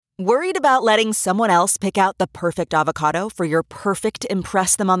Worried about letting someone else pick out the perfect avocado for your perfect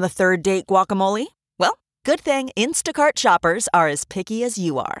impress them on the third date guacamole? Well, good thing Instacart shoppers are as picky as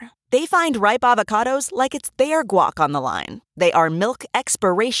you are. They find ripe avocados like it's their guac on the line. They are milk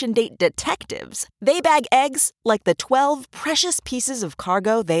expiration date detectives. They bag eggs like the 12 precious pieces of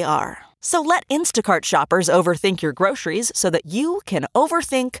cargo they are. So let Instacart shoppers overthink your groceries so that you can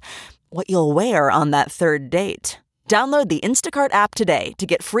overthink what you'll wear on that third date. Download the Instacart app today to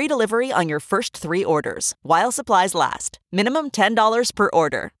get free delivery on your first 3 orders, while supplies last. Minimum $10 per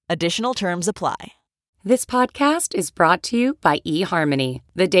order. Additional terms apply. This podcast is brought to you by eHarmony,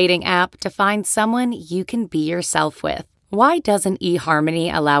 the dating app to find someone you can be yourself with. Why doesn't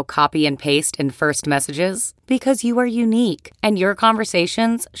eHarmony allow copy and paste in first messages? Because you are unique, and your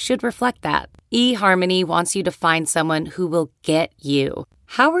conversations should reflect that. eHarmony wants you to find someone who will get you.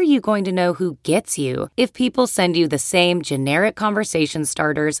 How are you going to know who gets you if people send you the same generic conversation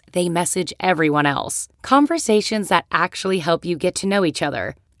starters they message everyone else? Conversations that actually help you get to know each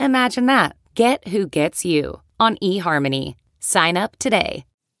other. Imagine that. Get who gets you on eHarmony. Sign up today.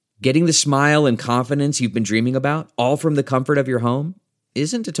 Getting the smile and confidence you've been dreaming about, all from the comfort of your home,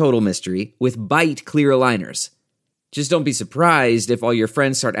 isn't a total mystery with Byte clear aligners. Just don't be surprised if all your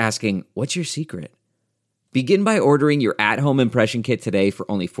friends start asking, "What's your secret?" Begin by ordering your at-home impression kit today for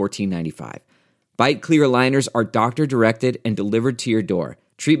only $14.95. Byte clear aligners are doctor-directed and delivered to your door.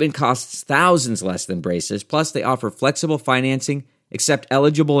 Treatment costs thousands less than braces, plus they offer flexible financing, accept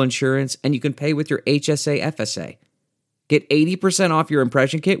eligible insurance, and you can pay with your HSA FSA. Get 80% off your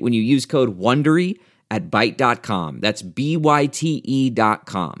impression kit when you use code WONDERY at Byte.com. That's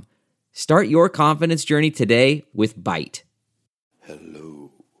BYTE.com. Start your confidence journey today with Byte. Hello.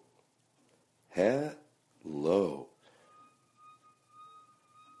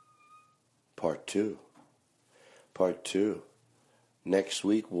 Part two. Next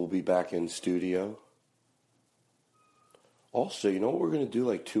week, we'll be back in studio. Also, you know what we're going to do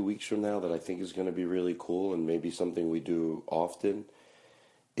like 2 weeks from now that I think is going to be really cool and maybe something we do often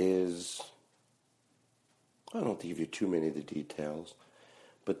is, I don't have to give you too many of the details,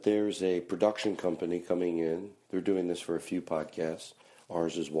 but there's a production company coming in. They're doing this for a few podcasts.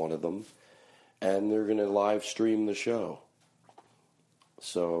 Ours is one of them. And they're going to live stream the show.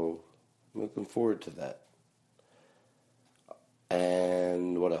 So, I'm looking forward to that.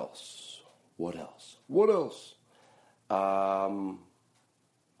 And what else?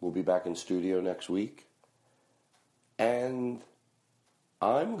 We'll be back in studio next week. And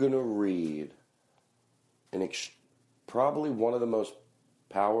I'm going to read probably one of the most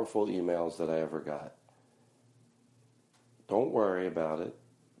powerful emails that I ever got. Don't worry about it,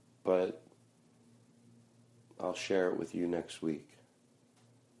 but I'll share it with you next week.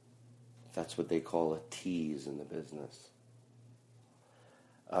 That's what they call a tease in the business.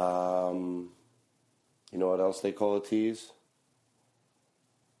 You know what else they call a tease?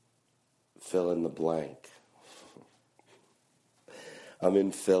 Fill in the blank. I'm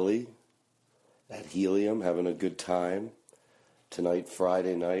in Philly at Helium having a good time. Tonight,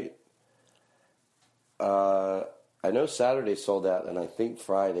 Friday night. I know Saturday sold out, and I think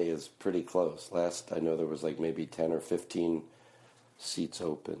Friday is pretty close. Last I know there was like maybe 10 or 15 seats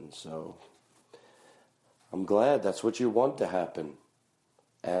open. So I'm glad that's what you want to happen.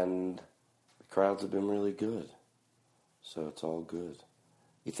 And the crowds have been really good. So it's all good.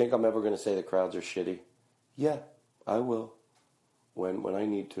 You think I'm ever going to say the crowds are shitty? Yeah, I will. When I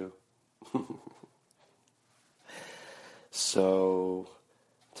need to. So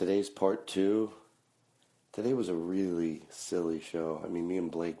today's part 2. Today was a really silly show. I mean, me and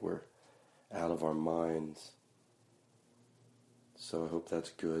Blake were out of our minds. So I hope that's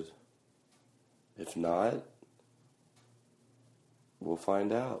good. If not, we'll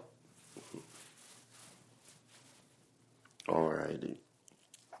find out. Alrighty.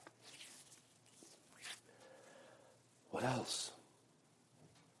 What else?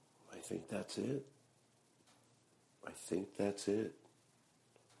 I think that's it.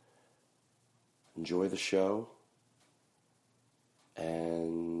 Enjoy the show.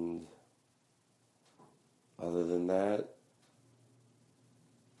 And other than that,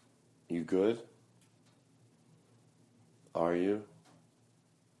 you good? Are you?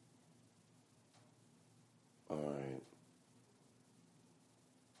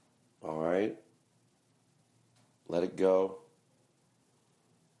 All right. Let it go.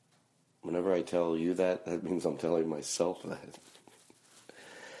 Whenever I tell you that means I'm telling myself that.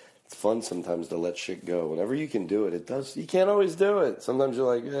 It's fun sometimes to let shit go. Whenever you can do it, it does. You can't always do it. Sometimes you're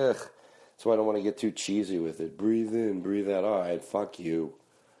like, ugh. That's why I don't want to get too cheesy with it. Breathe in, breathe out. All right, fuck you.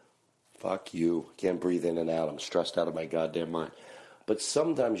 Can't breathe in and out. I'm stressed out of my goddamn mind. But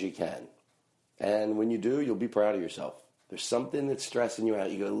sometimes you can. And when you do, you'll be proud of yourself. There's something that's stressing you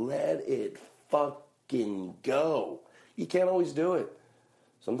out. You go, let it fucking go. You can't always do it.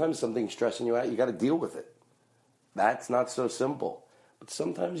 Sometimes something's stressing you out. You got to deal with it. That's not so simple. But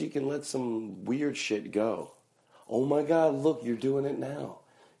sometimes you can let some weird shit go. Oh my God, look, you're doing it now.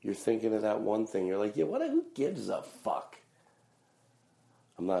 You're thinking of that one thing. You're like, yeah, who gives a fuck?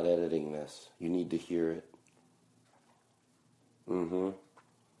 I'm not editing this. You need to hear it.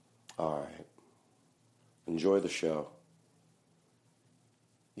 All right. Enjoy the show.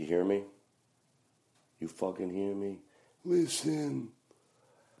 You hear me? You fucking hear me? Listen.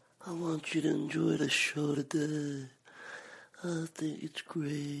 I want you to enjoy the show today. I think it's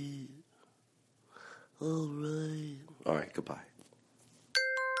great. All right. All right, goodbye.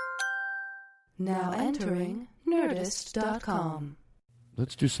 Now entering Nerdist.com.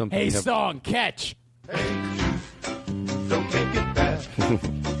 Let's do something. Hey, song, catch. Don't make it bad.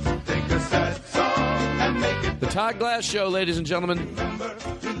 Take a sad song and make it. The Todd Glass Show, ladies and gentlemen.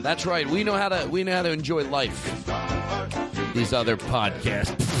 That's right. We know how to enjoy life. These other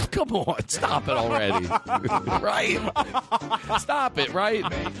podcasts. Come on, stop it already. Right? Stop it, right?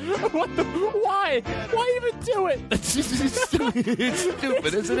 Why? Why even do it? It's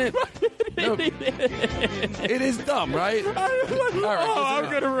stupid, isn't it? No, it is dumb, right? All right, I'm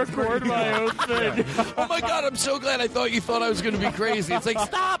going to record my own thing. Oh, my God, I'm so glad. I thought you thought I was going to be crazy. It's like,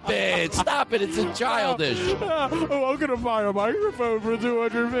 stop it. Stop it. It's childish. I'm going to buy a microphone for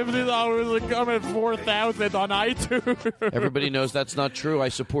 $250 and come at $4,000 on iTunes. Everybody knows that's not true. I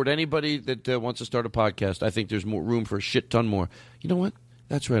support anybody that wants to start a podcast. I think there's more room for a shit ton more. You know what?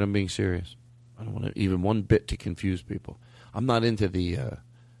 That's right. I'm being serious. I don't want to even one bit to confuse people. I'm not into the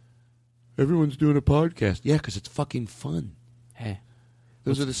everyone's doing a podcast. Yeah, because it's fucking fun. Hey.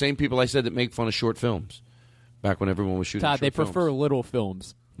 Those are the same people I said that make fun of short films back when everyone was shooting Todd, short they films. prefer little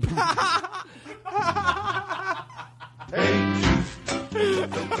films.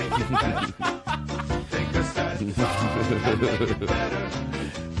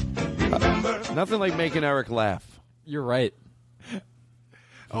 Nothing like making Eric laugh. You're right.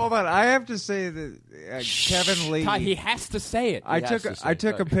 Hold on, I have to say that Kevin Lee. Todd, he has to say it. I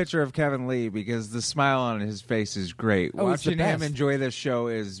took a picture of Kevin Lee because the smile on his face is great. Oh, he's the Watching him best. enjoy this show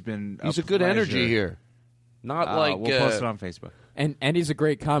has been. He's a good pleasure. energy here. Not like we'll post it on Facebook. And he's a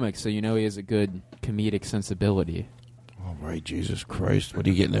great comic, so you know he has a good comedic sensibility. All right, Jesus Christ. What are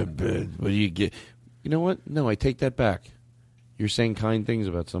you getting at bed? What do you get? You know what? No, I take that back. You're saying kind things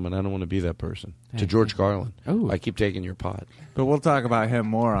about someone. I don't want to be that person. To George Carlin. Oh. I keep taking your pod. But we'll talk about him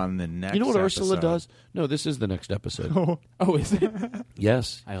more on the next. You know what Ursula episode. does? No, this is the next episode. Oh, is it?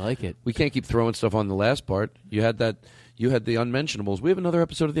 Yes. I like it. We can't keep throwing stuff on the last part. You had the Unmentionables. We have another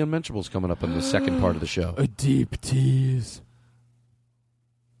episode of the Unmentionables coming up in the second part of the show. A deep tease.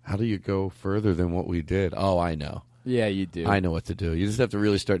 How do you go further than what we did? Oh, I know. Yeah, you do. I know what to do. You just have to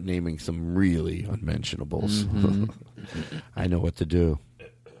really start naming some really unmentionables. Mm-hmm. I know what to do.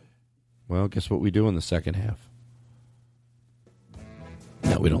 Well, guess what we do in the second half?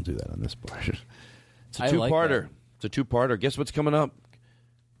 No, we don't do that on this part. It's a two-parter. It's a two-parter. Guess what's coming up?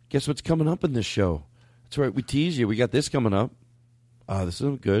 Guess what's coming up in this show? That's right. We tease you. We got this coming up. This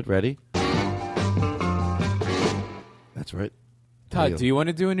is good. Ready? That's right. Todd, do you want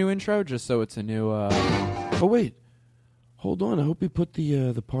to do a new intro just so it's a new... Oh, wait. Hold on. I hope he put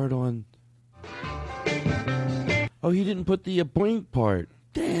the part on. Oh, he didn't put the boink part.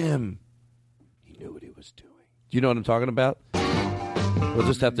 Damn. He knew what he was doing. Do you know what I'm talking about? We'll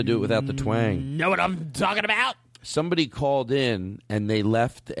just have to do it without the twang. Know what I'm talking about? Somebody called in and they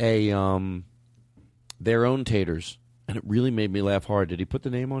left their own taters, and it really made me laugh hard. Did he put the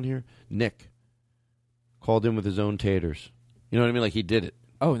name on here? Nick called in with his own taters. You know what I mean? Like he did it.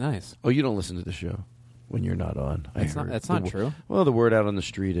 Oh, nice. Oh, you don't listen to the show when you're not on. That's not true. Well, the word out on the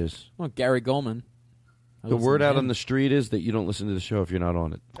street is. Well, Gary Goldman. The word out on the street is that you don't listen to the show if you're not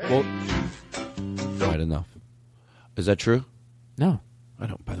on it. Well, right enough. Is that true? No. I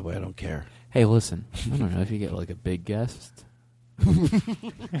don't. By the way, I don't care. Hey, listen. I don't know if you get like a big guest.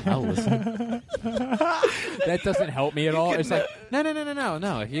 I'll listen. That doesn't help me at all. It's like no.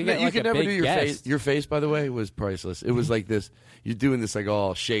 If you get you like can a never big do your guest, face. Your face, by the way, was priceless. It was like this. You're doing this like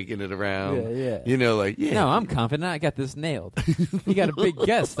all shaking it around. Yeah. You know, like yeah. No, I'm confident. I got this nailed. You got a big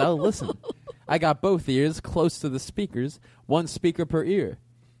guest. I'll listen. I got both ears close to the speakers, one speaker per ear,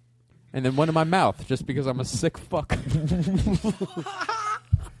 and then one in my mouth, just because I'm a sick fuck.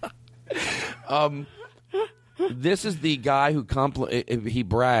 This is the guy who he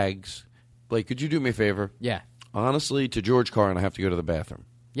brags. Like, could you do me a favor? Yeah. Honestly, to George Carlin, I have to go to the bathroom.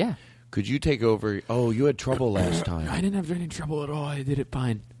 Yeah. Could you take over? Oh, you had trouble last time. I didn't have any trouble at all. I did it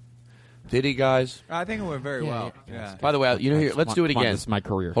fine. Did he, guys? I think it went very well. Yeah. By the way, here, let's do it again. This is my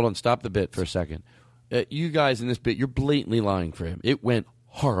career. Hold on, stop the bit for a second. You guys in this bit, you're blatantly lying for him. It went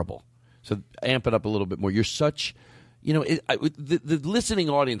horrible. So amp it up a little bit more. You're such, the listening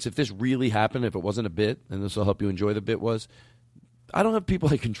audience, if this really happened, if it wasn't a bit, and this will help you enjoy the bit, was I don't have people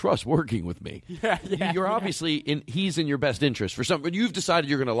I can trust working with me. You're obviously, he's in your best interest for something. You've decided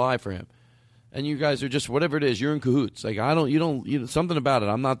you're going to lie for him. And you guys are just, whatever it is, you're in cahoots. Like, something about it.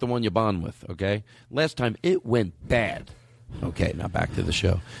 I'm not the one you bond with, okay? Last time, it went bad. Okay, now back to the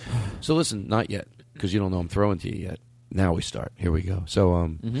show. So listen, not yet, because you don't know I'm throwing to you yet. Now we start. Here we go. So,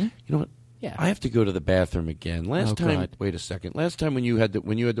 you know what? Yeah. I have to go to the bathroom again. Last time, God. wait a second. Last time when you had to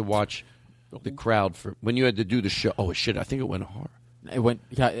watch the crowd when you had to do the show. Oh shit! I think it went hard. It went.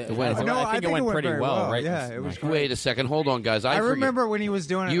 Yeah, it went. No, I think it went pretty very well, right? Yeah, it was. Wait a second. Hold on, guys. I forget. remember when he was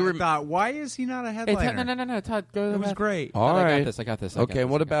doing it. I thought, why is he not a Hey, headliner? no, Todd, go to the It was bathroom. great. All right. I got this. Okay.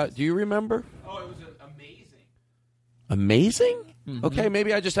 What about? Do you remember? Oh, it was amazing. Amazing. Okay,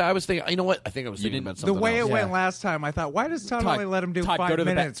 maybe I was thinking. You know what? I think I was thinking about The something way else. it went last time, I thought, why does Todd only let him do Todd, 5 go to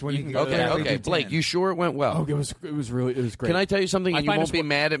the minutes when you you can can go to the bathroom. Okay, Blake. You sure it went well? Oh, it was really great. Can I tell you something? And you won't be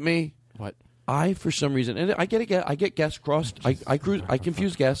mad at me. What? I, for some reason, and I get guests crossed. I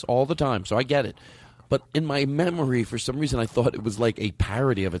confuse guests all the time, so I get it. But in my memory, for some reason, I thought it was like a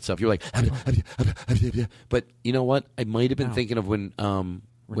parody of itself. You're like, but you know what? I might have been thinking of when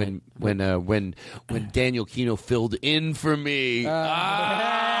Daniel Kino filled in for me.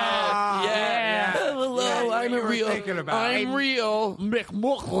 Yeah. Hello, I'm a real. I'm real.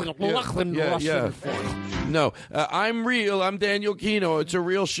 No, I'm real. I'm Daniel Kino. It's a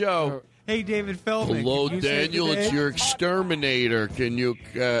real show. Hey, David Feldman. Hello, can you say Daniel. today? It's your exterminator. Can you,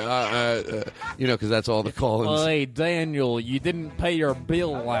 because that's all the call-ins. Hey, Daniel, you didn't pay your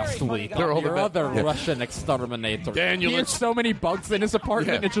bill last week. They're all Your the other Russian exterminator. Daniel, he has so many bugs in his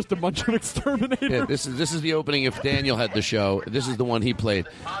apartment. Yeah. It's just a bunch of exterminators. Yeah, this is the opening. If Daniel had the show, this is the one he played.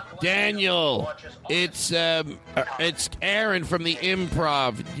 Daniel, it's Aaron from the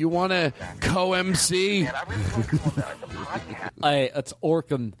Improv. You want to co-MC? Hey, it's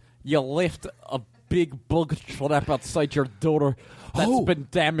Orkin. You left a big bug trap outside your door that's been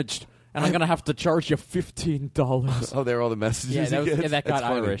damaged, and I'm going to have to charge you $15. Oh, there are all the messages. Yeah, that That's got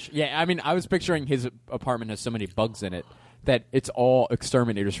funny. Irish. Yeah, I mean, I was picturing his apartment has so many bugs in it that it's all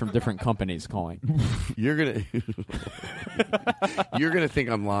exterminators from different companies calling. You're gonna think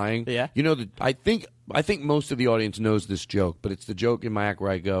I'm lying. Yeah. You know, I think most of the audience knows this joke, but it's the joke in my act where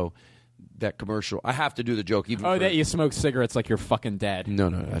I go, that commercial. I have to do the joke even. That you smoke cigarettes like your fucking dad.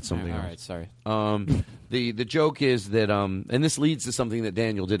 No, that's something All else. right, sorry. The joke is that, and this leads to something that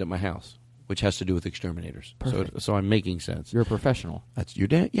Daniel did at my house, which has to do with exterminators. Perfect. So I'm making sense. You're a professional. That's your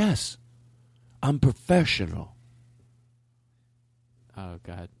dad. Yes, I'm professional. Oh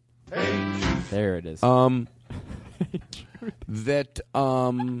God. There it is. I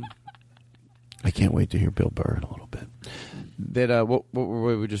can't wait to hear Bill Burr in a little bit. That what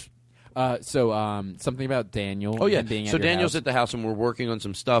were we just? Something about Daniel. Oh yeah. and being So at your Daniel's house. at the house and we're working on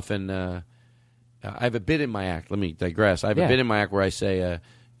some stuff and I have a bit in my act. Let me digress. I have a Yeah. bit in my act where I say,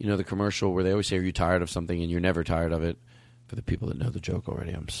 the commercial where they always say, "Are you tired of something?" and you're never tired of it. For the people that know the joke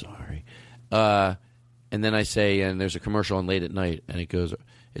already, I'm sorry. And then I say, and there's a commercial on late at night, and it goes,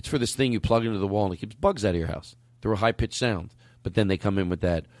 "It's for this thing you plug into the wall and it keeps bugs out of your house through a high pitched sound." But then they come in with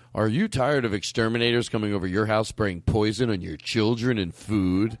that. Are you tired of exterminators coming over your house spraying poison on your children and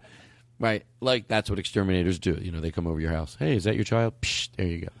food? Right, like that's what exterminators do. They come over your house. Hey, is that your child? Psh, there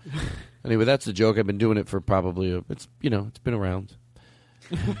you go. Anyway, that's the joke. I've been doing it for probably it's been around.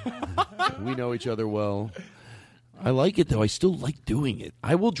 We know each other well. I like it though. I still like doing it.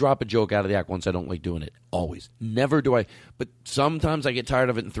 I will drop a joke out of the act once I don't like doing it. Always, never do I. But sometimes I get tired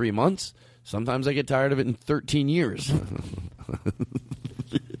of it in 3 months. Sometimes I get tired of it in 13 years.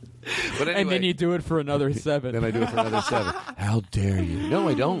 But anyway, and then you do it for another 7. Then I do it for another 7. How dare you? No,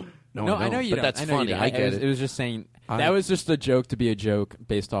 I don't. No, I know you but don't. that's I know funny. You don't. I get It was just saying I- that was just a joke to be a joke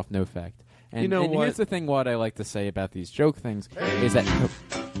based off no fact. And, You know and what? here's the thing: what I like to say about these joke things is that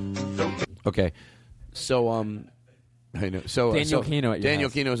Okay, so I know. So Daniel Kino at your Daniel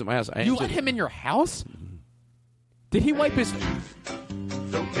house. Kino's at my house. I you actually- let him in your house. Did he wipe his?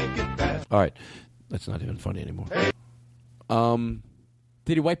 All right, that's not even funny anymore.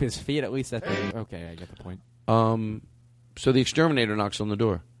 Did he wipe his feet at least? Okay, I get the point. So the exterminator knocks on the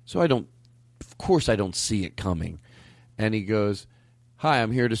door. So of course I don't see it coming. And he goes, "Hi,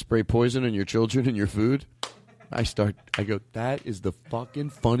 I'm here to spray poison on your children and your food." I go, that is the fucking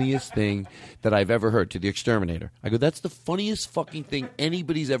funniest thing that I've ever heard, to the exterminator. I go, that's the funniest fucking thing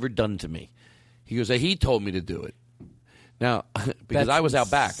anybody's ever done to me. He goes, he told me to do it. Now, because That's I was out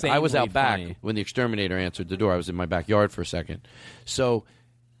back. I was out insanely back funny. when the exterminator answered the door. I was in my backyard for a second. So,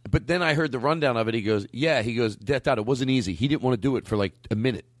 but then I heard the rundown of it. He goes, Death Out, it wasn't easy. He didn't want to do it for like a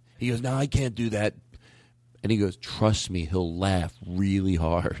minute. He goes, no, I can't do that. And he goes, trust me, he'll laugh really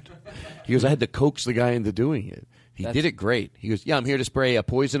hard. He goes, I had to coax the guy into doing it. He did it great. He goes, yeah, I'm here to spray a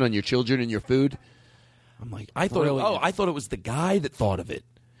poison on your children and your food. I'm like, I thought it was the guy that thought of it.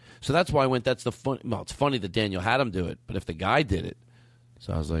 So that's why I went, that's the fun. Well, it's funny that Daniel had him do it, but if the guy did it.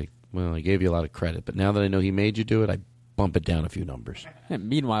 So I was like, well, I gave you a lot of credit. But now that I know he made you do it, I bump it down a few numbers. And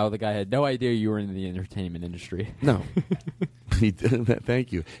meanwhile, the guy had no idea you were in the entertainment industry. No.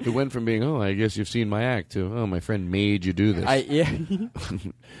 Thank you. It went from being, I guess you've seen my act, to, my friend made you do this. Yeah.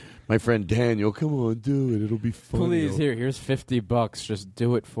 My friend Daniel, come on, do it. It'll be fun. Please, here's $50. Just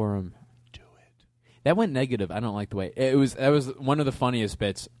do it for him. Do it. That went negative. I don't like the way that was one of the funniest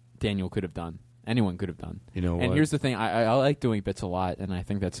bits Daniel could have done. Anyone could have done. You know what? And here's the thing. I like doing bits a lot, and I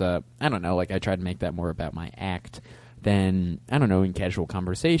think that's I don't know, like I try to make that more about my act than, I don't know, in casual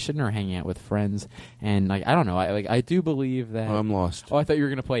conversation or hanging out with friends. And like I don't know, I do believe that. I'm lost. Oh, I thought you were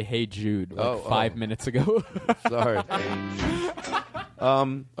gonna play Hey Jude 5 minutes ago. Sorry.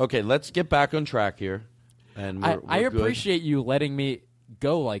 Okay, let's get back on track here. And I we're good. appreciate you letting me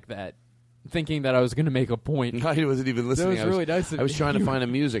go like that, thinking that I was going to make a point. I wasn't even listening. That was really nice of I was you. trying to find a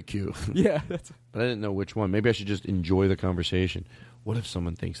music cue. Yeah. But I didn't know which one. Maybe I should just enjoy the conversation. What if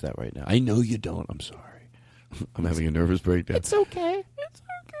someone thinks that right now? I know you don't. I'm sorry. I'm having a nervous breakdown. It's okay. It's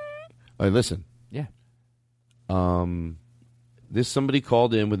okay. All right, listen. Yeah. This somebody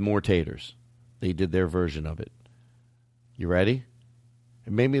called in with more taters. They did their version of it. You ready?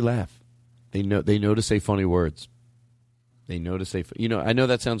 It made me laugh. They know to say funny words. They know to say, I know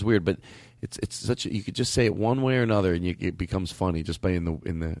that sounds weird, but it's such you could just say it one way or another, and it becomes funny just by in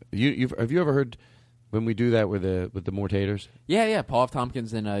the. Have you ever heard when we do that with the more taters? Yeah. Paul F.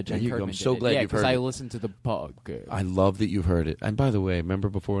 Tompkins and Jen Kirkman. I'm so glad you've heard it. because I listened to the podcast. I love that you've heard it. And by the way, remember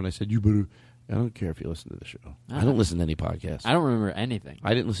before when I said you better? I don't care if you listen to the show. I don't listen to any podcast. I don't remember anything.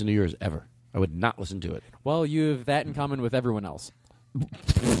 I didn't listen to yours ever. I would not listen to it. Well, you have that in common with everyone else.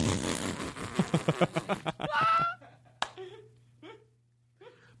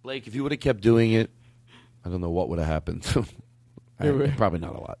 Blake, if you would have kept doing it, I don't know what would have happened. Probably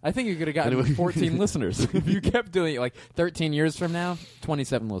not a lot. I think you could have gotten 14 listeners if you kept doing it. Like 13 years from now,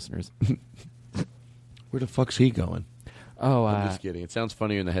 27 listeners. Where the fuck's he going? Oh, I'm just kidding. It sounds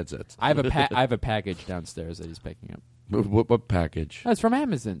funnier in the headsets. I have a package downstairs that he's picking up. What package? Oh, it's from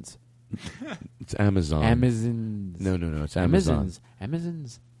Amazon's. It's Amazon. Amazon's. No, it's Amazon.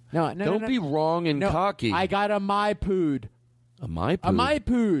 Amazon's. No. Don't be wrong and cocky. I got a MyPood. A MyPood? A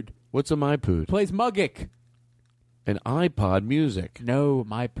MyPood. What's a MyPood? Plays Mugic. An iPod music. No,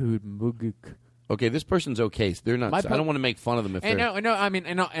 MyPood Mugic. Okay, this person's okay. So they're not. I don't want to make fun of them if they're. No. I mean,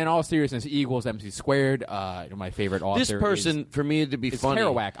 in all seriousness, E equals MC squared. My favorite author. This person, for me to be funny,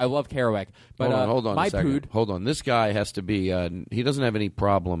 Kerouac. I love Kerouac. But hold on a second. MyPood. Hold on. This guy has to be. He doesn't have any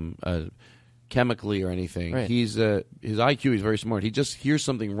problem chemically or anything. Right. He's his IQ is very smart. He just hears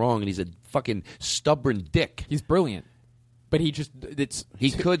something wrong and he's a fucking stubborn dick. He's brilliant. But he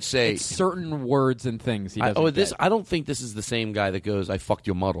could say certain words and things. He doesn't get. I don't think this is the same guy that goes, "I fucked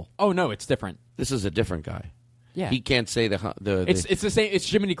your muddle." Oh no, it's different. This is a different guy. Yeah, he can't say the. It's the same. It's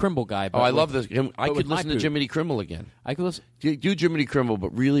Jiminy Crimble guy. But I love this. I could listen to MyPood. Jiminy Crimble again. I could listen. Do Jiminy Crimble,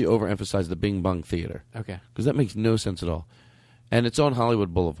 but really overemphasize the Bing Bong Theater. Okay, because that makes no sense at all. And it's on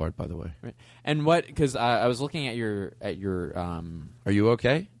Hollywood Boulevard, by the way. Right. And what? Because I was looking at your. Are you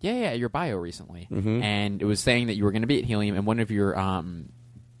okay? Yeah, your bio recently, mm-hmm. and it was saying that you were going to be at Helium, and one of your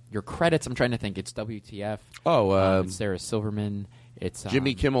credits. I'm trying to think. It's WTF. Oh, it's Sarah Silverman. It's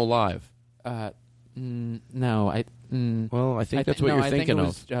Jimmy Kimmel Live. No, well, I think that's what you're thinking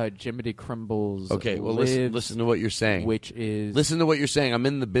of. Jiminy Crimble's. Okay, well, Lives, listen to what you're saying. Which is listen to what you're saying. I'm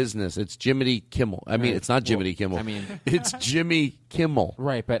in the business. It's Jiminy Kimmel. I mean, it's not Jiminy Kimmel. I mean, it's Jimmy Kimmel.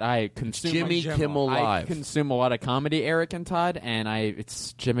 Right, but I consume Jimmy Kimmel Live. I consume a lot of comedy, Eric and Todd, and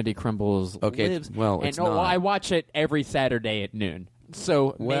it's Jiminy Crimble's. Okay, Lives. it's not. I watch it every Saturday at noon.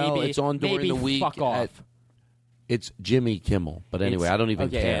 So maybe it's on during the week. Fuck off. It's Jimmy Kimmel, but anyway, I don't even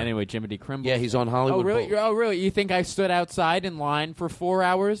care. Yeah, anyway, Jiminy Crimble. Yeah, he's on Hollywood. Oh, really? Oh, really? You think I stood outside in line for 4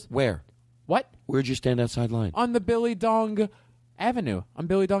 hours? Where? What? Where'd you stand outside line? On the Billy Dong Avenue. On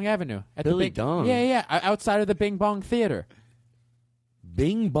Billy Dong Avenue. Billy Dong? Yeah, outside of the Bing Bong Theater.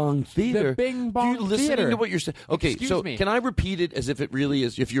 Bing Bong Theater. The Bing Bong You're listening Theater. to what you're saying. Okay, Excuse so me. can I repeat it as if it really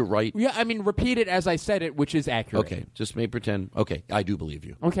is? If you're right. Yeah, I mean, repeat it as I said it, which is accurate. Okay, just may pretend. Okay, I do believe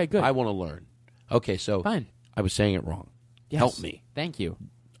you. Okay, good. I want to learn. Okay, so Fine. I was saying it wrong. Yes. Help me. Thank you.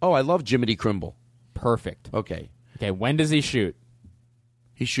 Oh, I love Jiminy Crimble. Perfect. Okay. Okay, when does he shoot?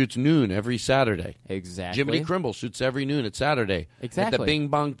 He shoots noon every Saturday. Exactly. Jiminy Crimble shoots every noon at Saturday. Exactly. At the Bing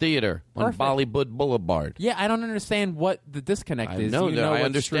Bong Theater on Perfect. Bollywood Boulevard. Yeah, I don't understand what the disconnect I is. know You that. I what's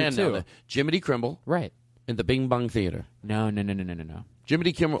understand true, now. too. That Jiminy Crimble Right. and the Bing Bong Theater. No.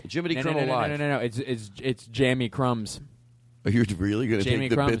 Jiminy Crimble live. No. It's Jamie Crumbs. Are you really going to Jamie take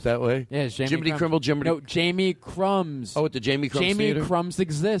the Crumbs. bit that way? Yeah, it's Jamie Jiminy Crumbs. Crimble, Jiminy. No, Jamie Crumbs. Oh, at the Jamie Crumbs Jamie Theater? Crumbs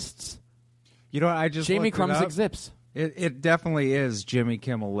exists. You know what? I just Jamie looked it Crumbs up. exists. It definitely is Jimmy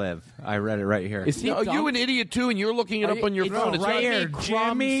Kimmel Live. I read it right here. Is he No, dumb? you an idiot too, and you're looking it Are up you- on your it's phone. It's right not- here. Crumbs.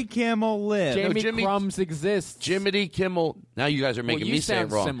 Jimmy Kimmel Live. Jamie Jimmy- Crumbs exists. Jiminy Kimmel. Now you guys are making you me say it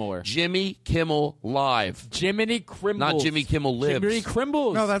sound wrong. similar. Jimmy Kimmel Live. Jiminy Crimbles. Not Jimmy Kimmel Lives. Jiminy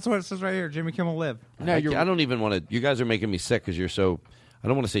Crimbles. No, that's what it says right here. Jimmy Kimmel Live. No, you're I don't even want to. You guys are making me sick because you're so. I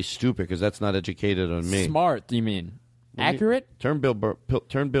don't want to say stupid because that's not educated on me. smart. You mean accurate? Turn Bill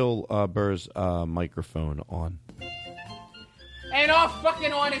Burr's microphone on. In all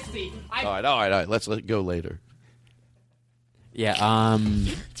fucking honesty, All right. Let's let it go later. Yeah.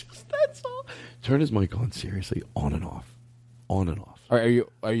 That's all. Turn his mic on seriously, on and off, on and off. Are you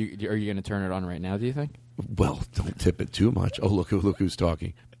going to turn it on right now? Do you think? Well, don't tip it too much. Oh, look who's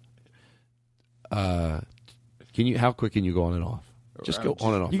talking. Can you? How quick can you go on and off? Just go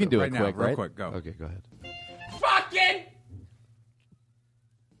on and off. You can do right it now, quick, real right? quick. Go. Okay, go ahead. Fucking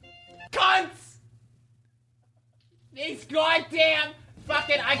cunts! These goddamn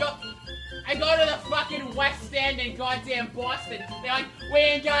fucking I go to the fucking West End in goddamn Boston. They're like, we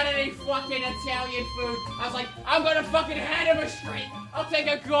ain't got any fucking Italian food. I was like, I'm gonna fucking Hanover Street. I'll take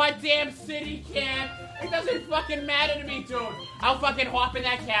a goddamn city cab. It doesn't fucking matter to me, dude. I'll fucking hop in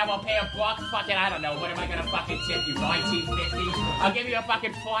that cab. I'll pay $1. Fucking, I don't know. What am I gonna fucking tip you? $19.50? I'll give you a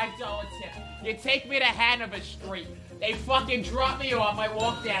fucking $5 tip. You take me to Hanover Street. They fucking drop me off. I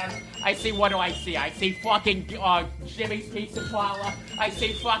walk down. I see, what do I see? I see fucking Jimmy's Pizza Parlor. I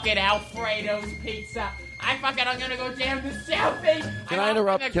see fucking Alfredo's Pizza. I'm gonna go down to Southie. Can I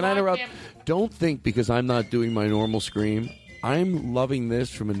interrupt? Can I interrupt? Don't think because I'm not doing my normal scream. I'm loving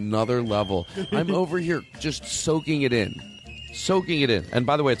this from another level. I'm over here just soaking it in. Soaking it in. And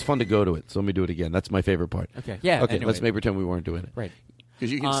by the way, it's fun to go to it, so let me do it again. That's my favorite part. Okay, yeah, Okay, anyway. let's maybe pretend we weren't doing it. Right.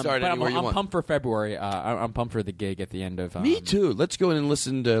 Because you can start but anywhere I'm you want. pumped for February. I'm pumped for the gig at the end of. Me too. Let's go in and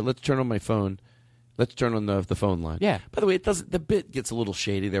listen to. Let's turn on my phone. Let's turn on the phone line. Yeah. By the way, it doesn't. The bit gets a little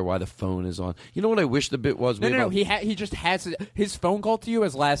shady there. Why the phone is on? You know what I wish the bit was? No. He just has his phone call to you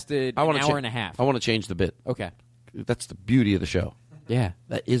has lasted an hour and a half. I want to change the bit. Okay. That's the beauty of the show. Yeah.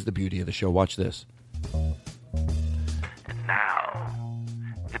 That is the beauty of the show. Watch this. And now,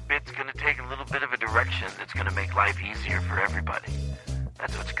 the bit's gonna take a little bit of a direction that's gonna make life easier for everybody.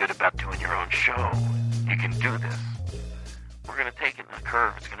 That's what's good about doing your own show. You can do this. We're gonna take it in a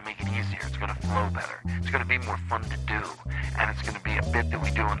curve. It's gonna make it easier. It's gonna flow better. It's gonna be more fun to do. And it's gonna be a bit that we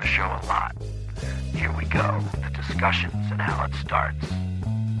do on the show a lot. Here we go. The discussions and how it starts.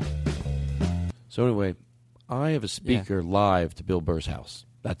 So anyway, I have a speaker live to Bill Burr's house.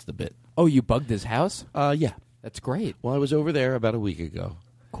 That's the bit. Oh, you bugged his house? Yeah. That's great. Well, I was over there about a week ago.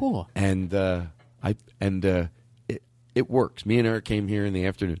 Cool. And it works. Me and Eric came here in the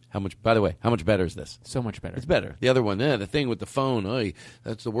afternoon. By the way, how much better is this? So much better. It's better. The other one, the thing with the phone,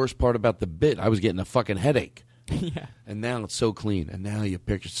 that's the worst part about the bit. I was getting a fucking headache. Yeah. And now it's so clean. And now your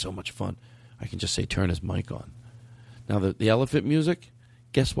picture's so much fun. I can just say, turn his mic on. Now, the elephant music,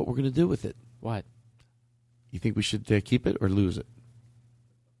 guess what we're going to do with it? What? You think we should keep it or lose it?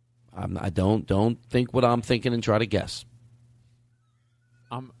 I don't think what I'm thinking and try to guess.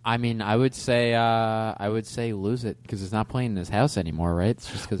 I mean, I would say lose it because it's not playing in his house anymore, right? It's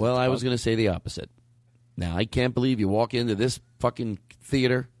just 'cause Well, it's I was bugged. going to say the opposite. Now, I can't believe you walk into this fucking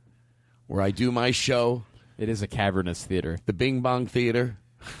theater where I do my show. It is a cavernous theater. The Bing Bong Theater.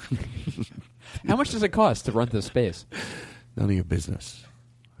 How much does it cost to rent this space? None of your business.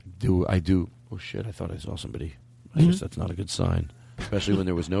 I do. Oh, shit, I thought I saw somebody. I guess that's not a good sign, especially when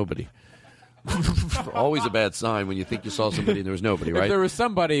there was nobody. Always a bad sign when you think you saw somebody and there was nobody, right? If there was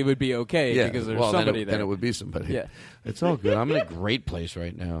somebody, it would be okay because there's somebody there. Then it would be somebody. Yeah. It's all good. I'm in a great place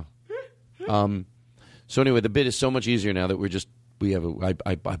right now. So anyway, the bit is so much easier now that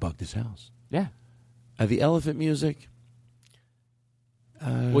I bugged his house. Yeah. The elephant music,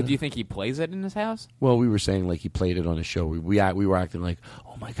 Well, do you think he plays it in his house? Well, we were saying like he played it on his show. We were acting like,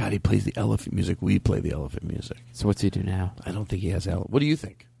 oh my God, he plays the elephant music. We play the elephant music. So what's he do now? I don't think he has elephant. What do you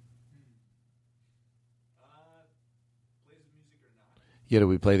think? Yeah, do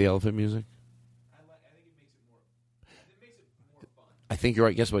we play the elephant music? I think you're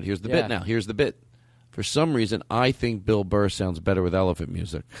right. Guess what? Here's the bit now. Here's the bit. For some reason, I think Bill Burr sounds better with elephant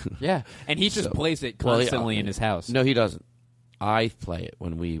music. Yeah, and he just plays it constantly in his house. No, he doesn't. I play it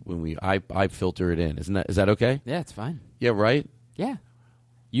when I filter it in. Is that okay? Yeah, it's fine. Yeah, right? Yeah.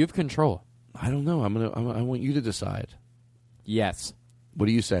 You have control. I don't know. I want you to decide. Yes. What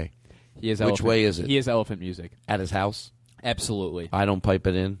do you say? Which way is it? He has elephant music. At his house? Absolutely. I don't pipe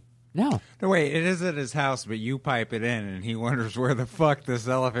it in? No. No, wait, it is at his house, but you pipe it in, and he wonders where the fuck this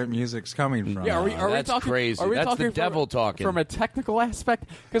elephant music's coming from. Yeah, are we that's talking, crazy. Are we That's talking the devil talking. From a technical aspect?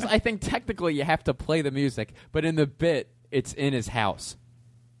 Because I think technically you have to play the music, but in the bit, it's in his house.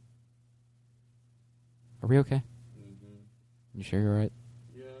 Are we okay? Mm-hmm. You sure you're right?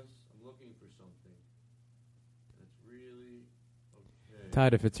 Yes, I'm looking for something that's really okay.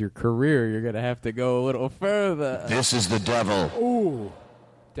 Todd, if it's your career, you're going to have to go a little further. This is the devil. Ooh.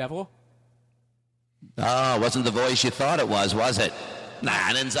 Devil? Oh, wasn't the voice you thought it was it? Nah,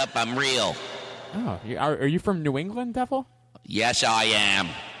 it ends up I'm real. Oh, are you from New England, Devil? Yes, I am.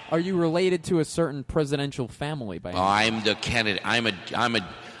 Are you related to a certain presidential family by any I'm the Kennedy.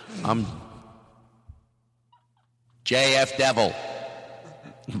 I'm JF Devil.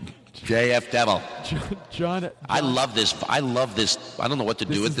 JF Devil. John. I love this. I don't know what to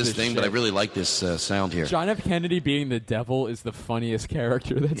do with this thing, but I really like this sound here. John F. Kennedy being the devil is the funniest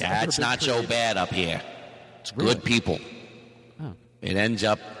character that's ever it's been not created. so bad up here. It's good people. Oh. It ends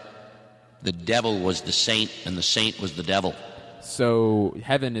up the devil was the saint, and the saint was the devil. So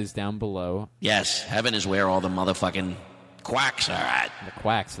heaven is down below. Yes, heaven is where all the motherfucking quacks are at. The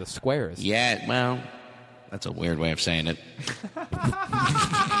quacks, the squares. Yeah, well, that's a weird way of saying it.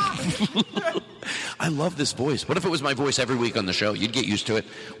 I love this voice. What if it was my voice every week on the show? You'd get used to it.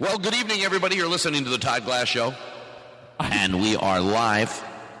 Well, good evening, everybody. You're listening to the Todd Glass Show. And we are live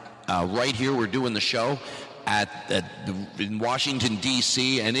right here. We're doing the show in Washington,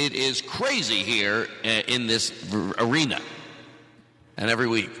 D.C., and it is crazy here in this arena. And every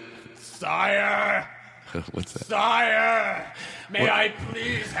week. Sire! What's that? Sire! May I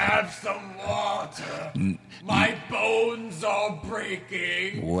please have some water? My bones are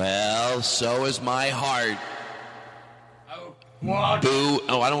breaking. Well, so is my heart. Oh, what? Boo.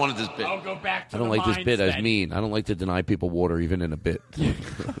 Oh, I don't want this bit. I'll go back to I don't the like this bit mines as mean. I don't like to deny people water even in a bit.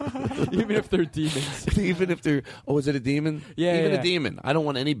 Even if they're demons. Even if they're... Oh, is it a demon? Yeah, Even yeah. a demon. I don't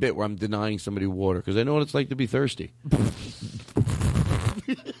want any bit where I'm denying somebody water because I know what it's like to be thirsty.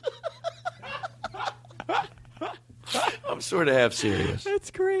 I'm sort of half serious.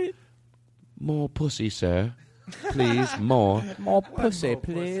 That's great. More pussy, sir. Please, more. More pussy,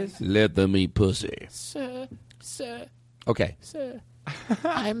 please. Let them eat pussy. Sir, Okay. sir,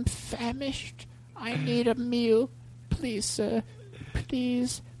 I'm famished. I need a meal. Please, sir,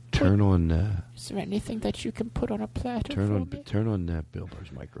 please. Turn on... Is there anything that you can put on a platter for me? Turn on Bill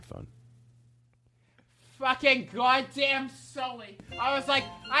Burr's microphone. Fucking goddamn Sully. I was like,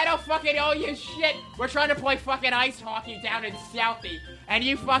 I don't fucking owe you shit. We're trying to play fucking ice hockey down in Southie. And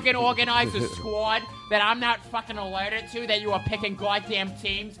you fucking organize a squad that I'm not fucking alerted to that you are picking goddamn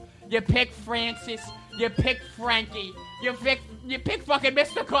teams. You pick Francis. You pick Frankie. You pick fucking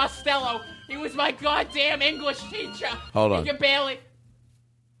Mr. Costello. He was my goddamn English teacher. Hold on. You barely...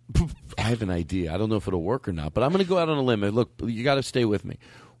 I have an idea. I don't know if it'll work or not, but I'm going to go out on a limb. Look, you got to stay with me.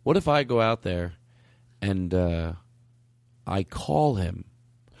 What if I go out there and I call him?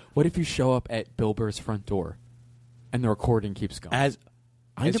 What if you show up at Bill Burr's front door and the recording keeps going? As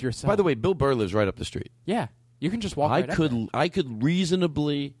yourself. By the way, Bill Burr lives right up the street. Yeah. You can just walk right up there. I could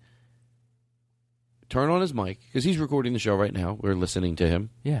reasonably turn on his mic because he's recording the show right now. We're listening to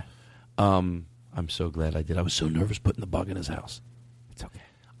him. Yeah. I'm so glad I did. I was so nervous putting the bug in his house. It's okay.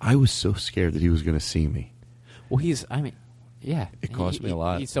 I was so scared that he was going to see me. Well, yeah. It cost me a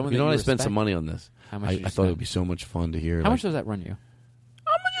lot. He's someone you know that what? I you spent some respect. money on this. How much I did you thought it would spend? be so much fun to hear. How much does that run you?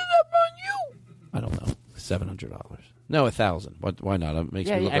 How much does that run you? I don't know. $700. No, $1,000. Why not? It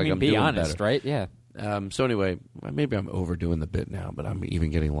makes me look like I'm be doing honest, better. right? Yeah. So anyway, maybe I'm overdoing the bit now, but I'm even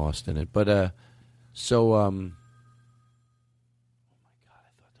getting lost in it. But so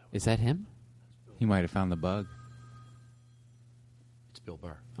Is that him? He might have found the bug. It's Bill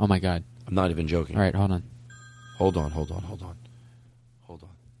Burr. Oh my God. I'm not even joking. All right, hold on. Hold on.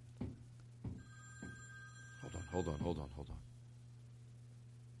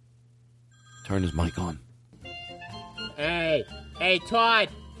 Turn his mic on. Hey, Todd.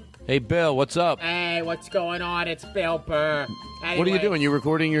 Hey, Bill, what's up? Hey, what's going on? It's Bill Burr. Anyway, What are you doing? You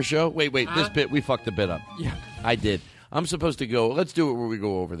recording your show? Wait, Huh? this bit, we fucked the bit up. Yeah. I did. I'm supposed to go. Let's do it where we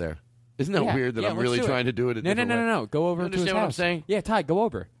go over there. Isn't that weird that I'm really trying to do it a different way? No. Go over You to his understand what I'm house. saying? Yeah, Todd, go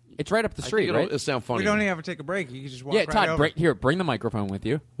over. It's right up the I street, think right? it'll sound funny. We don't even have to take a break. You can just walk right Todd, over. bring the microphone with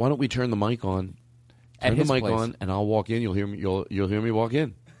you. Why don't we turn the mic on? At Turn the his mic place. on, and I'll walk in. You'll hear me. You'll hear me walk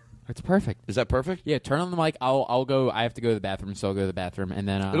in. It's perfect. Is that perfect? Yeah, turn on the mic. I'll go. I have to go to the bathroom, so I'll go to the bathroom, and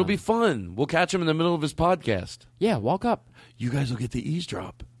then It'll be fun. We'll catch him in the middle of his podcast. Yeah, walk up. You guys will get the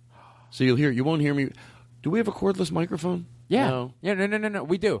eavesdrop. So you'll hear. You won't hear me. Do we have a cordless microphone? Yeah. No. Yeah. No.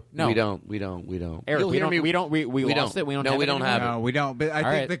 We do. No. We don't. Eric, You'll we hear don't. me. We don't. We We lost don't. it. We don't. No, have we it don't anymore? have it. No, we don't. But I All think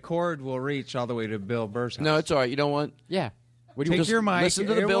right. the cord will reach all the way to Bill Burr's house. No, it's all right. You know what? Yeah. What do Take you your mic. Listen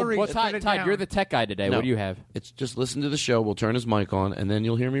to the it Bill. will reach. Well, Put Todd, it Todd, down. you're the tech guy today. No. What do you have? It's just listen to the show. We'll turn his mic on, and then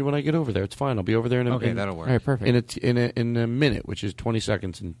you'll hear me when I get over there. It's fine. I'll be over there in a Okay, in, that'll work. All right, perfect. in a minute, which is 20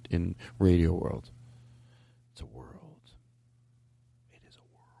 seconds in radio world. It's a world. It is a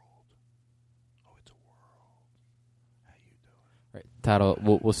world. Oh, it's a world. How you doing? Right,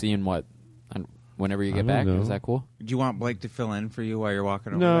 Todd, we'll see you in what? Whenever you I get don't back. know. Is that cool? Do you want Blake to fill in for you while you're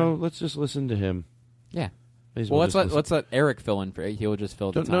walking over No, let's just listen to him. Yeah. May as Well, just listen. let's let Eric fill in for. He'll just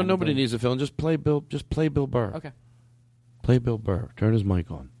fill the Don't- time. No, nobody needs to fill in. Just play Bill. Just play Bill Burr. Okay. Play Bill Burr. Turn his mic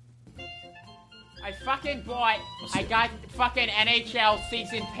on. I fucking bought, I got fucking NHL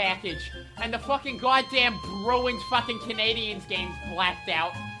season package, and the fucking goddamn Bruins fucking Canadians game's blacked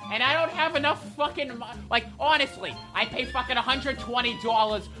out, and I don't have enough fucking, like, honestly, I pay fucking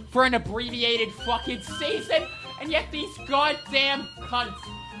 $120 for an abbreviated fucking season, and yet these goddamn cunts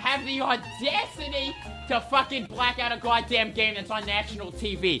have the audacity to fucking black out a goddamn game that's on national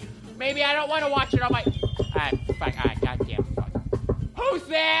TV. Maybe I don't want to watch it on my, alright, goddamn fuck. Who's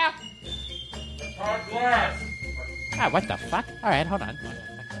there? Todd Glass. Ah, what the fuck? Alright, hold on.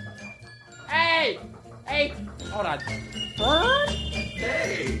 Hey! Hold on.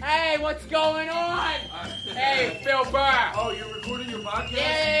 Hey, what's going on? Hey, Bill Burr. Oh, you're recording your podcast?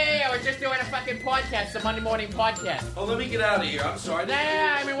 Yeah, we're just doing a fucking podcast, the Monday morning podcast. Oh, let me get out of here. I'm sorry.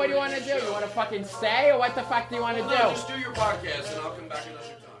 Yeah, I mean, what do you want to do? You want to fucking stay, or what the fuck do you want to No, do? just do your podcast, and I'll come back another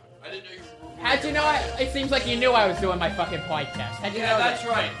time. I didn't know you were. How'd you know it seems like you knew I was doing my fucking podcast. How'd you know that's that?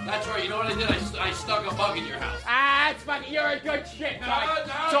 right. That's right. You know what I did? I stuck a bug in your house. Ah, it's fucking, you're a good shit, No, Todd.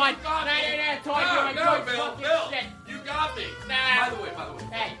 no, Todd, you got me. Todd, you're a No, good Bill, fucking Bill, shit. you got me. Nah. By the way,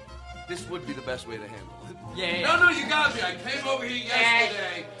 Hey. this would be the best way to handle it. Yeah. No, you got me. I came over here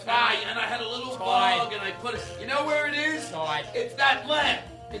yesterday, and I had a little bug, and I put it. You know where it is? Todd. It's that lamp.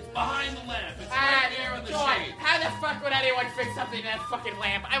 It's behind the lamp. It's right there in the Todd, shade. how the fuck would anyone fix something in that fucking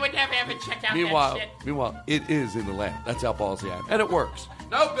lamp? I would never ever check out that shit. Meanwhile, it is in the lamp. That's how ballsy I am, and it works.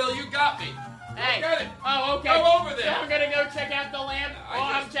 No, Bill, you got me. Hey. Get it. Oh, okay. Go over there. So I'm gonna go check out the lamp.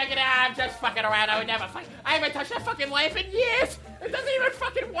 I'm checking it out. I'm just fucking around. I would never I haven't touched that fucking lamp in years. It doesn't even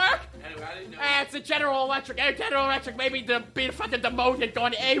fucking work. Anyway, I didn't know. It's a General Electric. General Electric maybe be fucking demoted,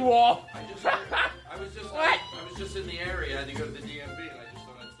 gone AWOL. I was just in the area. I had to go to the DMV, and I just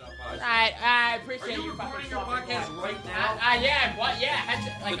thought I'd stop by. I appreciate Are you fucking recording your stopping podcast by. right now? Yeah. What?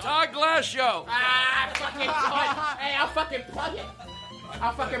 Yeah. The Todd Glass Show. Fucking Todd. Hey, I'll fucking plug it.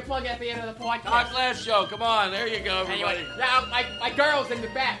 I'll fucking plug it at the end of the podcast. Todd Glass Show. Come on, there you go, everybody. Anyway, my girl's in the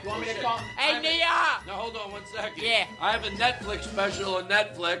back. You want me to call? Hey, Nia! Now hold on 1 second. Yeah. I have a Netflix special on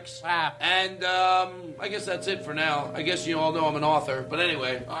Netflix. Wow. And I guess that's it for now. I guess you all know I'm an author. But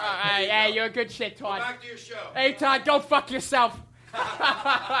anyway. Yeah, you're a good shit, Todd. Go back to your show. Hey, Todd, go fuck yourself.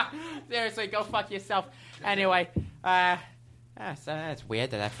 Seriously, go fuck yourself. Anyway, so that's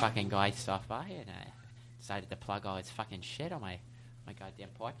weird that that fucking guy stopped by and decided to plug all his fucking shit on my goddamn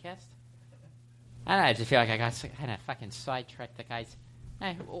podcast. I don't know, I just feel like I got kind of fucking sidetracked. The guy's,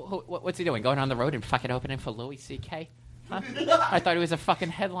 hey, what's he doing? Going on the road and fucking opening for Louis C.K.? Huh? I thought he was a fucking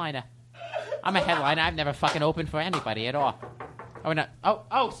headliner. I'm a headliner. I've never fucking opened for anybody at all. Oh no!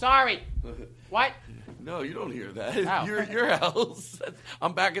 Oh, sorry. What? No, you don't hear that. Oh. You're at your house.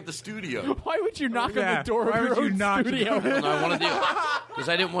 I'm back at the studio. Why would you knock on Yeah, the door why of would your you own knock on the studio? No, I want to do because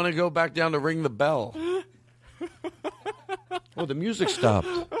I didn't want to go back down to ring the bell. Oh, the music stopped.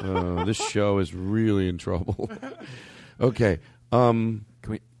 This show is really in trouble. Okay.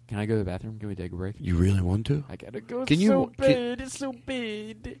 Can I go to the bathroom? Can we take a break? You really want to? I gotta go. Can It's you- so can- bad. It's so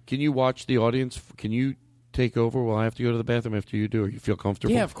bad. Can you watch the audience? Can you take over while I have to go to the bathroom after you do? Or you feel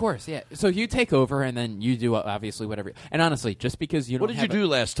comfortable? Yeah, of course. Yeah. So you take over, and then you do obviously whatever. And honestly, just because you don't. What did you do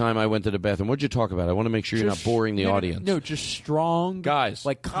last time I went to the bathroom? What did you talk about? I want to make sure you're not boring the audience. No, just strong guys.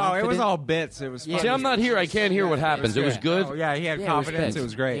 Like Oh, confident. it was all bits. It was. Yeah. Fun. See, I'm not here. I can't hear what happens. It was good. Oh, yeah, he had Yeah, confidence. bits. It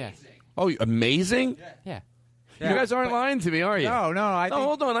was great. Yeah. Oh, amazing. Yeah. You guys aren't lying to me, are you? No, I think...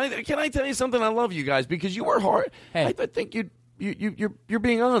 hold on. Can I tell you something? I love you guys because you were hard. Hey. I think you're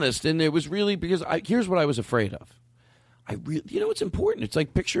being honest, and it was really because here's what I was afraid of. It's important. It's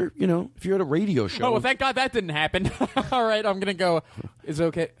like picture, if you're at a radio show. Oh, well, thank God that didn't happen. All right, I'm gonna go. Is it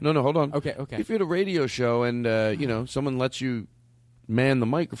okay? No, hold on. Okay. If you're at a radio show and someone lets you man the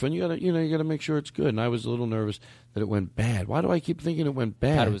microphone, you gotta make sure it's good. And I was a little nervous that it went bad. Why do I keep thinking it went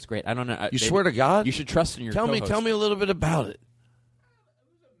bad? God, it was great. I don't know. You swear to God? You should trust in your Tell co-host. me a little bit about it.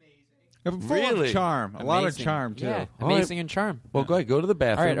 Full of charm. A lot of charm, too. Yeah, amazing and charm. Well, go ahead. Go to the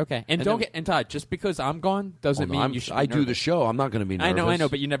bathroom. All right, okay. And Todd, just because I'm gone doesn't mean you should be I do the nervous. show. I'm not going to be nervous. I know,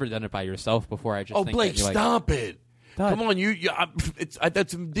 but you've never done it by yourself before. I just think Blake, that you're like, stop it. Todd. Come on,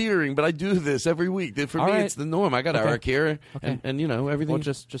 that's endearing, but I do this every week. For All me, right. it's the norm. I got Okay. Eric here, Okay. and everything. Well,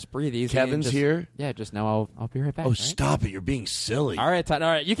 just breathe easy. Kevin's and just, here. Yeah, just now I'll be right back. Oh, all right? stop it! You're being silly. All right, Todd. All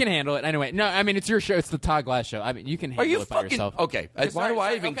right, you can handle it. Anyway, no, I mean it's your show. It's the Todd Glass show. I mean you can Are handle you it by fucking yourself. okay? Why do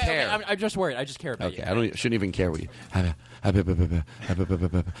I even care? Okay, I'm just worried. I just care about Okay, you. I shouldn't even care what you.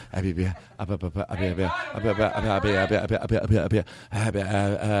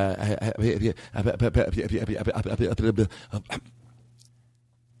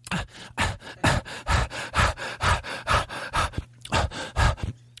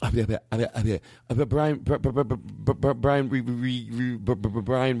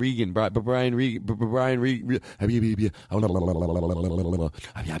 Brian Regan.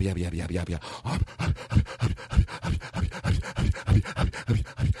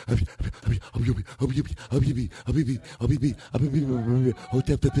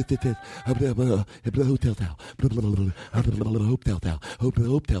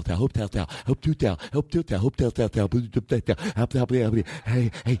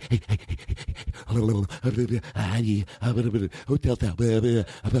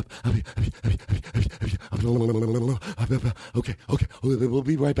 Okay, we'll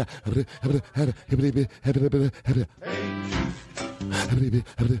be right back. You're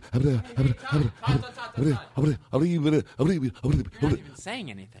not even saying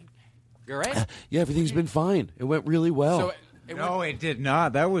anything. You're right. Yeah, everything's been fine. It went really well. So No, it did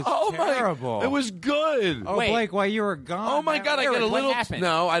not. That was terrible. It was good. Oh, Blake, while you were gone. Oh my God, I got a little.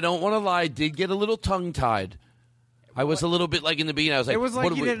 No, I don't want to lie. I did get a little tongue-tied. I was a little bit like in the beginning. I was like, it was like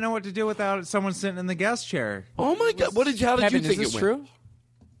what you didn't know what to do without someone sitting in the guest chair. Oh my God! How did Kevin, you think is this it true? went?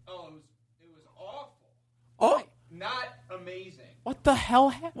 Oh, it was awful. Oh, Not amazing. What the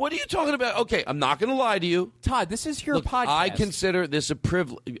hell? What are you talking about? Okay, I'm not going to lie to you, Todd. This is your Look, podcast. I consider this a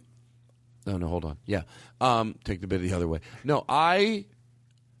privilege. No, hold on. Yeah, take the bit the other way. No, I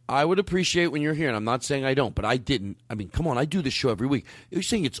would appreciate when you're here, and I'm not saying I don't, but I didn't. I mean, come on, I do this show every week. You're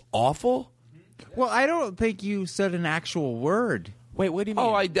saying it's awful? Well, I don't think you said an actual word. Wait, what do you mean?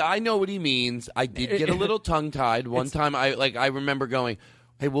 Oh, I know what he means. I did get a little tongue-tied. One time, I remember going,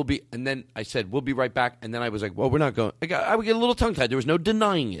 hey, we'll be, and then I said, we'll be right back, and then I was like, well, we're not going. I would get a little tongue-tied. There was no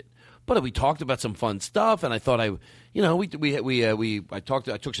denying it. But we talked about some fun stuff, and I thought I took some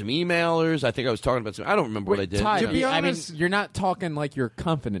emailers. I think I was talking about some. I don't remember what I did. Todd, You know? be I mean, honest- you're not talking like you're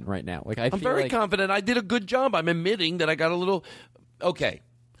confident right now. Like I'm very confident. I did a good job. I'm admitting that I got a little. Okay,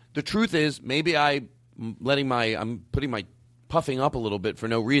 the truth is, maybe I'm putting my puffing up a little bit for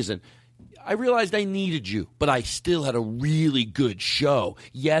no reason. I realized I needed you, but I still had a really good show.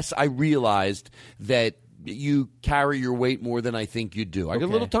 Yes, I realized that you carry your weight more than I think you do. I get a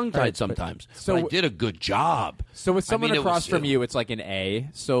little tongue-tied sometimes. so but I did a good job. So with someone I mean, across from you, it's like an A.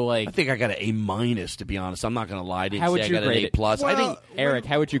 So like, I think I got an A-, to be honest. I'm not going to lie to you. How would I you got grade an it? A+. I think Eric,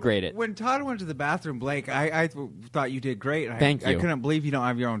 how would you grade it? When Todd went to the bathroom, Blake, I thought you did great. Thank I you. couldn't believe you don't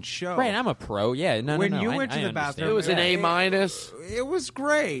have your own show. Right, I'm a pro. Yeah, When no. you I- went to I the understand. bathroom, it was an A-. It was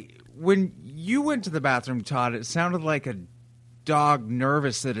great. When you went to the bathroom, Todd, it sounded like a dog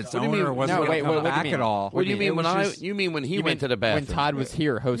nervous that its What do you owner mean? wasn't No, going wait, to come what do you back mean? at all. What do you mean It when was I? just- You mean when he You went to the mean when bathroom? Todd was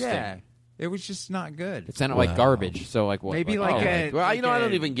here hosting? Yeah, it was just not good. It sounded like garbage. So like what? Maybe like, like oh, a. Well, like I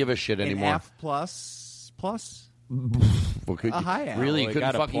don't a- even give a shit an anymore. F plus. Well, could A you- high F. Really, you Well, it couldn't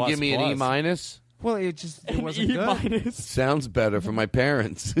got a fucking plus give me an plus. E-? Well, it wasn't E good. minus. Sounds better for my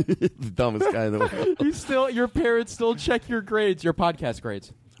parents. The dumbest guy in the world. Your parents still check your grades, your podcast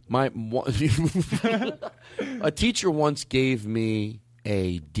grades. A teacher once gave me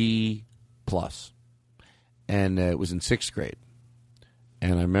a D+, and it was in 6th grade.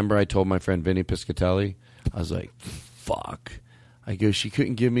 And I remember I told my friend Vinny Piscatelli, I was like, fuck. I go, she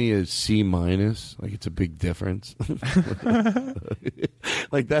couldn't give me a C-. Like, it's a big difference.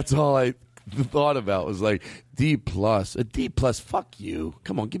 Like, that's all I thought about was like D+. A D+, fuck you.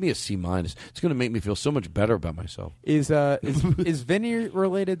 Come on, give me a C-. It's going to make me feel so much better about myself. Is Vinny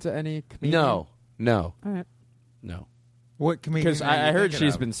related to any comedian? No. All right. No. What comedian? Because I heard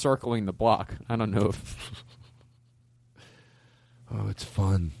she's been circling the block. I don't know if. Oh, it's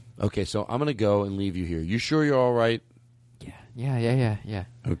fun. Okay, so I'm going to go and leave you here. You sure you're all right? Yeah.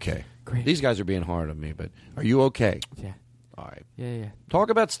 Okay. Great. These guys are being hard on me, but are you okay? Yeah. All right. Yeah. Talk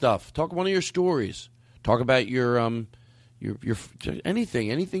about stuff. Talk one of your stories. Talk about your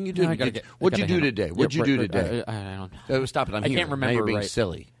anything you do. No, What'd you do today? What'd you do today? I don't. Stop it! I can't remember. Now you're being right.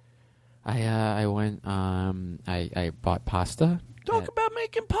 silly. I went. I bought pasta. Talk about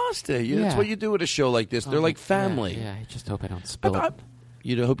making pasta. Yeah. That's what you do at a show like this. They're like family. Yeah. I just hope I don't spill it.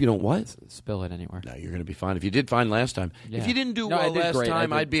 You hope you don't what? Spill it anywhere. No, you're going to be fine. If you did fine last time. Yeah. If you didn't do No, I well did last great.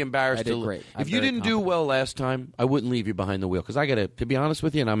 time, I'd be embarrassed. I did great. If you didn't do well last time, I wouldn't leave you behind the wheel because I got to be honest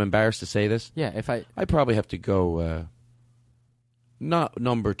with you, and I'm embarrassed to say this. Yeah, if I probably have to go not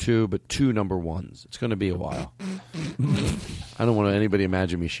number 2, but 2 number 1s. It's going to be a while. I don't want anybody to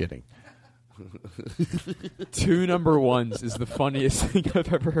imagine me shitting. 2 number 1s is the funniest thing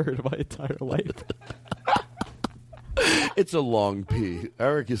I've ever heard in my entire life. It's a long pee.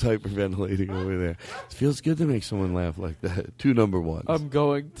 Eric is hyperventilating over there. It feels good to make someone laugh like that. 2 number 1s. I'm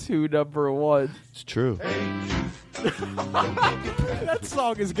going 2 number 1s. It's true. That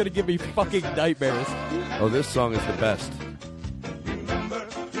song is going to give me fucking nightmares. Oh, this song is the best.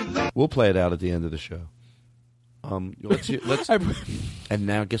 We'll play it out at the end of the show. Let's and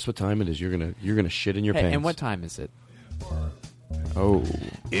now guess what time it is? You're gonna shit in your pants. And what time is it? Oh,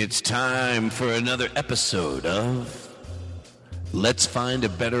 it's time for another episode of Let's Find a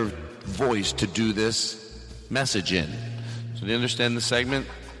Better Voice to Do This Message in. So do you understand the segment?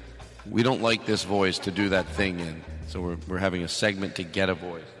 We don't like this voice to do that thing in, so we're having a segment to get a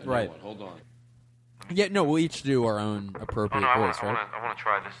voice. Right. Hold on. Yeah, no, we'll each do our own appropriate voice, right? I want to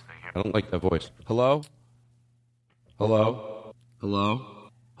try this thing here. I don't like that voice. Hello? Hello? Hello?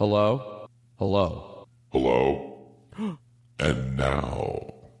 Hello? Hello? Hello? And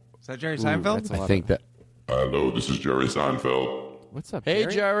now... Is that Jerry Seinfeld? I think that... Hello, this is Jerry Seinfeld. What's up, Hey,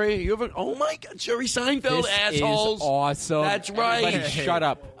 Jerry? Jerry. You have oh, my God. Jerry Seinfeld, This assholes. is awesome. That's right. Everybody shut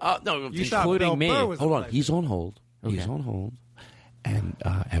up. No, You thought Bill including me. Burr was Hold the on. place. He's on hold. Okay. He's on hold. And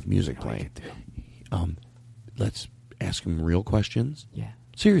have music playing. Let's ask him real questions. Yeah.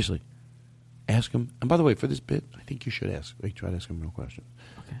 Seriously. Ask him. And by the way, for this bit, I think you should try to ask him real questions.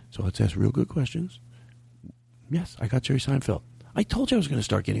 Okay. So let's ask real good questions. Yes, I got Jerry Seinfeld. I told you I was going to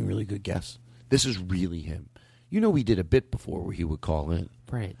start getting really good guests. This is really him. You know we did a bit before where he would call in.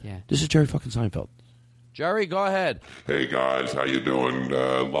 Right, yeah. This is Jerry fucking Seinfeld. Jerry, go ahead. Hey, guys. How you doing?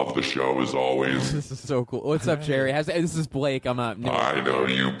 Love the show, as always. This is so cool. What's up, Jerry? This is Blake. I'm up. I know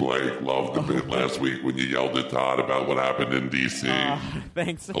you, Blake. Loved the bit last week when you yelled at Todd about what happened in D.C.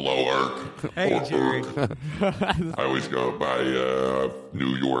 Thanks. Hello, Irk. Hey, Or Jerry. Irk. I always go by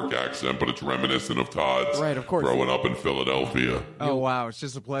New York accent, but it's reminiscent of Todd's. Right, of course. Growing up in Philadelphia. Oh, wow. It's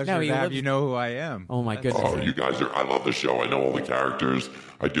just a pleasure No, to he have lives- you know who I am. Oh, my goodness. Oh, you guys are... I love the show. I know all the characters.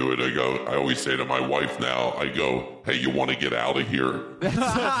 I do it. I always say to my wife now, I go, hey, you want to get out of here?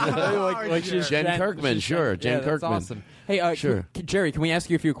 like she's Jen Kirkman, sure. Jen that's Kirkman. awesome. Hey, Sure. Jerry, can we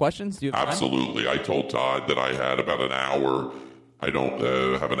ask you a few questions? Do you have time? Absolutely. I told Todd that I had about an hour. I don't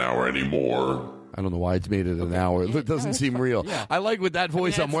have an hour anymore. I don't know why it's made it an hour. It doesn't seem real. Yeah. I like with that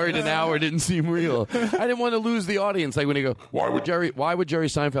voice. I'm worried an hour didn't seem real. I didn't want to lose the audience. Like when you go, why would Jerry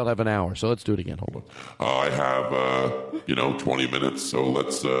Seinfeld have an hour? So let's do it again. Hold on. I have 20 minutes. So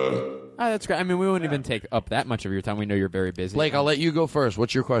let's. That's great. I mean, we won't even take up that much of your time. We know you're very busy. Blake, I'll let you go first.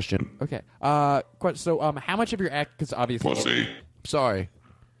 What's your question? Okay. So, how much of your act? Because obviously, Pussy. Sorry.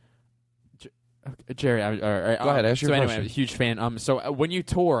 Jerry, all right. Go ahead, ask your so anyway, question. I'm a huge fan. So when you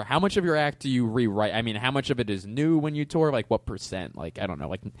tour, how much of your act do you rewrite? I mean, how much of it is new when you tour? Like what percent? Like I don't know,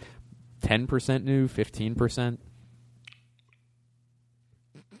 like 10% new, 15%.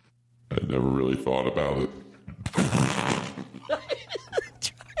 I never really thought about it.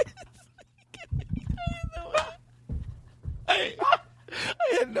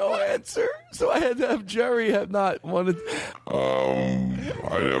 I had no answer, so I had to have Jerry have not wanted.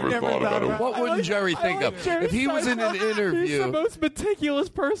 I never thought about it. What wouldn't Jerry think of if he was in an interview? He's the most meticulous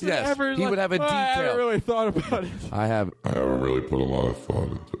person Yes, ever. he would have a I haven't detail. really thought about it. I haven't really put a lot of thought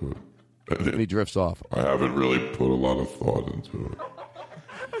into it. And he drifts off. I haven't really put a lot of thought into it.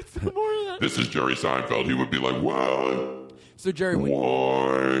 This is Jerry Seinfeld. He would be like, "What? So Jerry,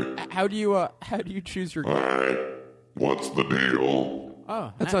 Why? how do you choose your? What's the deal?"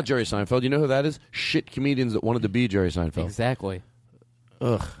 Oh, That's not Jerry Seinfeld. You know who that is? Shit comedians that wanted to be Jerry Seinfeld. Exactly.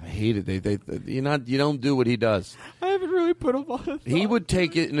 Ugh, I hate it. You don't do what he does. I haven't really we put him on. He would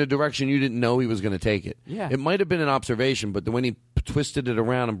take it in a direction you didn't know he was going to take it. Yeah. It might have been an observation, but when he twisted it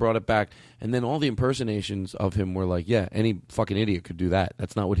around and brought it back, and then all the impersonations of him were like, yeah, any fucking idiot could do that.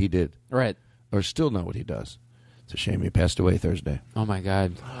 That's not what he did. Right. Or still not what he does. It's a shame he passed away Thursday. Oh, my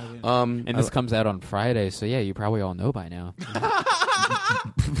God. And this comes out on Friday, so yeah, you probably all know by now.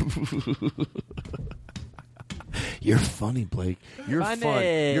 You're funny, Blake. You're Funny. fun.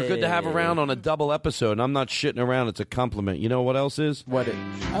 You're good to have around on a double episode, and I'm not shitting around. It's a compliment. You know what else is? What?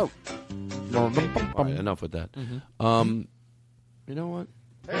 All right, enough with that. You know what?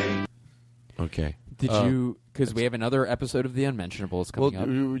 Okay. Did you? Because we have another episode of The Unmentionables coming up.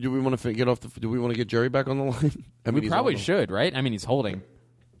 Do we want to get off? Do we want to get Jerry back on the line? We probably should, right? I mean, he's holding.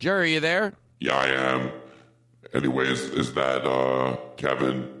 Jerry, you there? Yeah, I am. Anyways, is that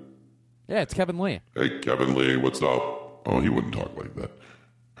Kevin? Yeah, it's Kevin Lee. Hey, Kevin Lee, what's up? Oh, he wouldn't talk like that.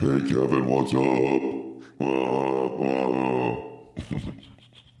 Hey, Kevin, what's up?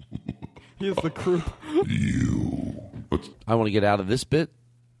 He has the croup. I want to get out of this bit,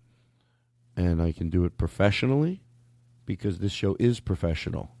 and I can do it professionally because this show is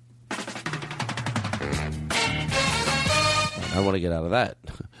professional. I want to get out of that.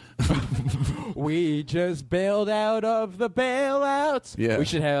 We just bailed out of the bailouts. Yeah. We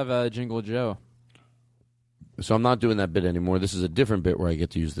should have Jingle Joe. So I'm not doing that bit anymore. This is a different bit where I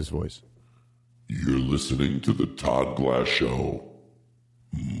get to use this voice. You're listening to the Todd Glass Show,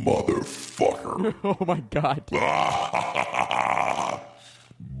 motherfucker. Oh, my God.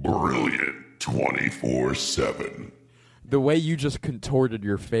 Brilliant 24/7. The way you just contorted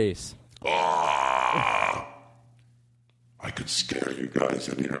your face. I could scare you guys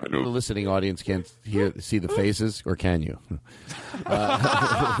in here. I know The listening audience can't see the faces, or can you?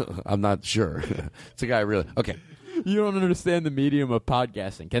 I'm not sure. It's a guy really. Okay. You don't understand the medium of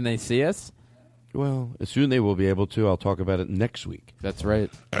podcasting. Can they see us? Well, soon they will be able to. I'll talk about it next week. That's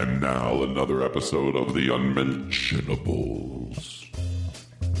right. And now another episode of The Unmentionables.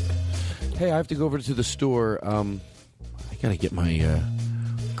 Hey, I have to go over to the store. I got to get my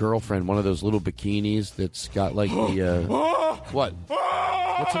girlfriend one of those little bikinis that's got like the... What?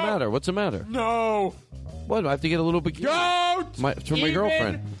 What's the matter? What's the matter? No. What? I have to get a little bikini. Don't For my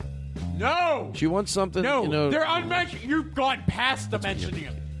girlfriend. No. She wants something, No, you know... they're unmentioned. You've gone past the mentioning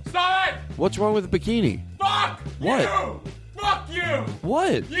them. Stop it! What's wrong with the bikini? Fuck What? you! Fuck you!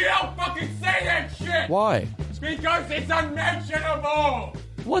 What? You don't fucking say that shit! Why? Because it's unmentionable!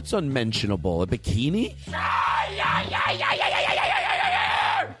 What's unmentionable? A bikini?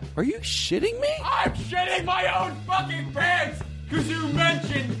 Are you shitting me? I'm shitting my own fucking pants because you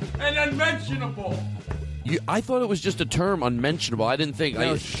mentioned an unmentionable. I thought it was just a term, unmentionable. I didn't think...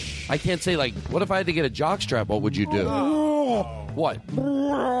 No, I can't say, like, what if I had to get a jockstrap? What would you do? What?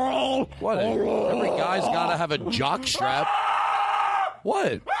 What? Every guy's got to have a jockstrap.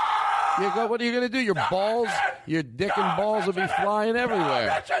 What? What are you going to do? Your balls, your dick and balls will be flying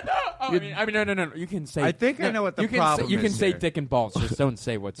everywhere. I mean, no. You can say... I think I know what the problem You can is say here. dick and balls. Just don't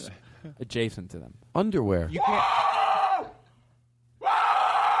say what's adjacent to them. Underwear. You can't.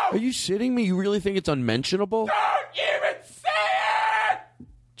 Are you shitting me? You really think it's unmentionable? Don't even say it!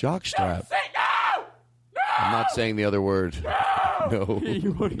 Jockstrap. Say no! I'm not saying the other word. No.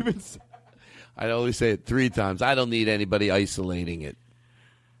 You won't even say... I only say it 3 times. I don't need anybody isolating it.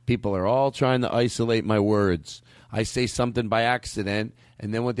 People are all trying to isolate my words. I say something by accident,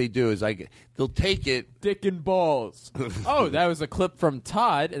 and then what they do is they'll take it. Dick and balls. Oh, that was a clip from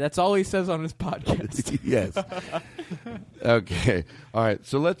Todd. That's all he says on his podcast. Yes. Okay. All right.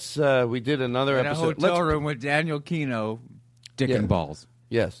 So let's. We did another In a episode. hotel room with Daniel Kino, dick and balls.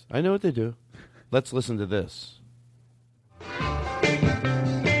 Yes, I know what they do. Let's listen to this.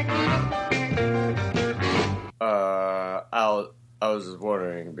 I was just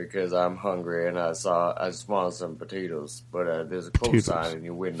wondering because I'm hungry and I just wanted some potatoes, but there's a close sign in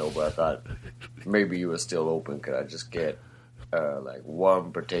your window. But I thought maybe you were still open. Could I just get like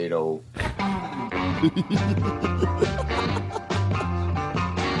 1 potato?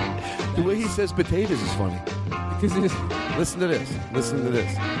 The way he says potatoes is funny. Because listen to this. Listen to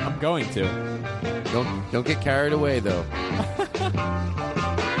this. I'm going to. Don't get carried away though.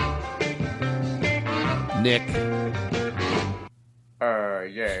 Nick.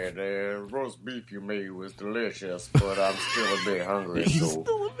 Yeah, the roast beef you made was delicious, but I'm still a bit hungry. So,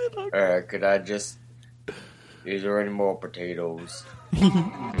 could I just? Is there any more potatoes?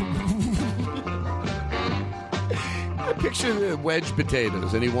 I picture the wedge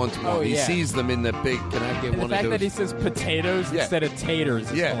potatoes, and he wants one. Oh, He yeah. sees them in the big. Can I get And one the fact of those? that he says potatoes Yeah. instead of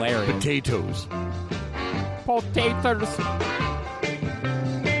taters is hilarious. Potatoes. Potatoes.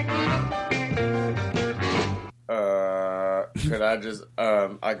 Could I just,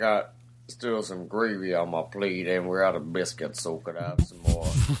 I got still some gravy on my plate, and we're out of biscuits, so could I have some more?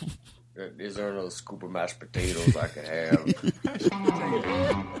 Is there another scoop of mashed potatoes I could have?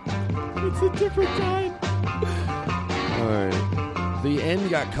 It's a different kind. All right. The end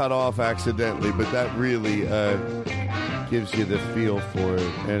got cut off accidentally, but that really gives you the feel for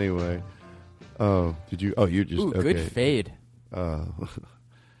it anyway. Oh, did you? Oh, you just... Ooh, okay. good fade.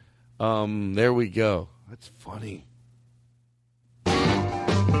 There we go. That's funny.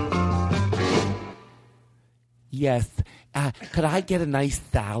 Yes. Could I get a nice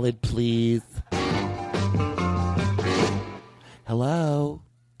salad, please? Hello?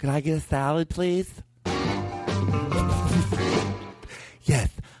 Could I get a salad, please? Yes.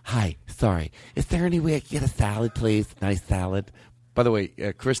 Hi. Sorry. Is there any way I could get a salad, please? Nice salad. By the way,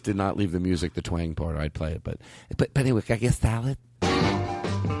 Chris did not leave the music, the twang part. I'd play it, but anyway, can I get a salad?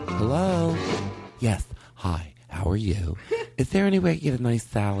 Hello? Yes. Hi. How are you? Is there any way I can get a nice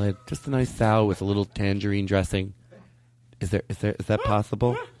salad? Just a nice salad with a little tangerine dressing? Is that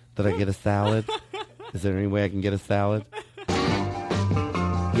possible? That I get a salad? Is there any way I can get a salad?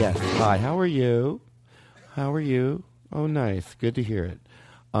 Yes. Hi. How are you? How are you? Oh, nice. Good to hear it.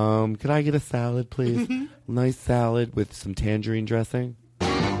 Could I get a salad, please? Nice salad with some tangerine dressing.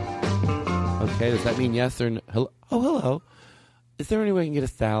 Okay. Does that mean yes or no? Hello? Oh, hello. Is there any way I can get a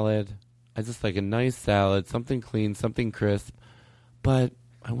salad? I just like a nice salad, something clean, something crisp, but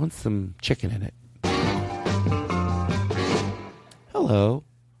I want some chicken in it. Hello.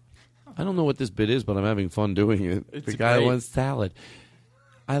 I don't know what this bit is, but I'm having fun doing it. It's the guy great. wants salad.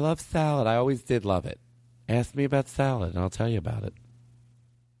 I love salad. I always did love it. Ask me about salad, and I'll tell you about it.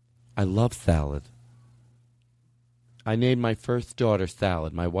 I love salad. I named my first daughter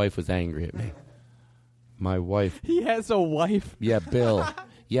Salad. My wife was angry at me. My wife. He has a wife. Yeah, Bill.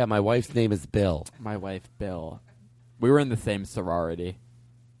 Yeah, my wife's name is Bill. My wife, Bill. We were in the same sorority.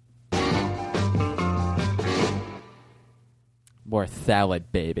 More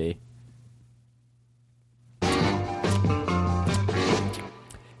salad, baby.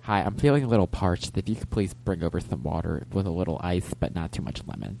 Hi, I'm feeling a little parched. If you could please bring over some water with a little ice, but not too much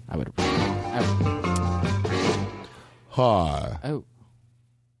lemon. I would. Hi. Oh.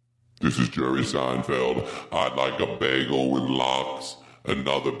 This is Jerry Seinfeld. I'd like a bagel with lox,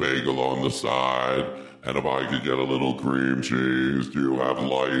 another bagel on the side, and if I could get a little cream cheese, do you have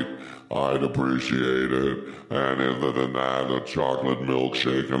light? I'd appreciate it. And other than that, a chocolate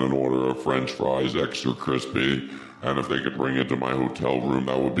milkshake and an order of French fries extra crispy. And if they could bring it to my hotel room,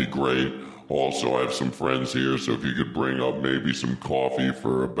 that would be great. Also, I have some friends here, so if you could bring up maybe some coffee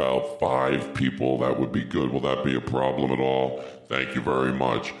for about 5 people, that would be good. Will that be a problem at all? Thank you very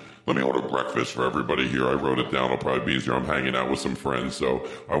much. Let me order breakfast for everybody here. I wrote it down. It'll probably be easier. I'm hanging out with some friends, so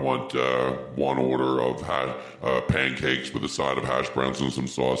I want one order of pancakes with a side of hash browns and some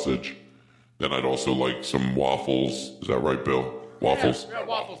sausage. Then I'd also like some waffles. Is that right, Bill? Waffles? Yeah,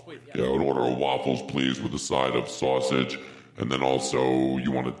 waffles, please. Yeah, an order of waffles, please, with a side of sausage. And then also,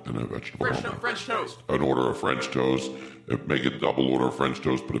 you want a vegetable. French toast. An order of French toast. Make it double order of French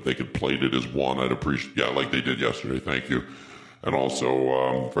toast, but if they could plate it as one, I'd appreciate. Yeah, like they did yesterday. Thank you. And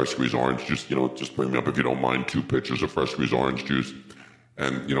also, fresh squeezed orange juice. You know, just bring me up, if you don't mind, 2 pitchers of fresh squeezed orange juice.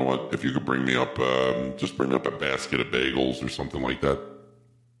 And you know what? If you could bring me up, just bring me up a basket of bagels or something like that.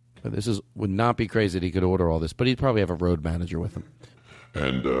 Would not be crazy that he could order all this, but he'd probably have a road manager with him.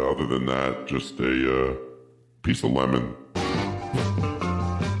 And other than that, just a piece of lemon.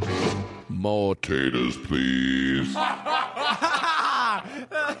 More taters, please.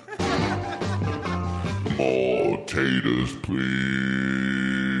 More taters, please.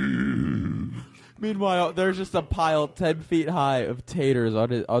 Meanwhile, there's just a pile 10 feet high of taters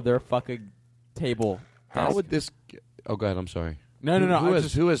on their fucking table. How would this... Oh, go ahead. I'm sorry. No.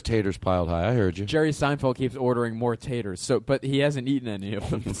 Who has taters piled high? I heard you. Jerry Seinfeld keeps ordering more taters, but he hasn't eaten any of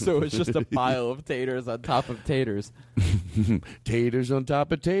them. So it's just a pile of taters on top of taters. Taters on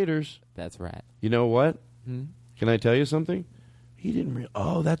top of taters. That's right. You know what? Can I tell you something? He didn't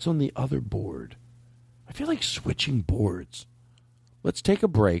oh, that's on the other board. I feel like switching boards. Let's take a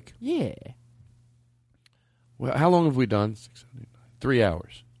break. Yeah. Well, how long have we done? 6, 7, 8, 9. 3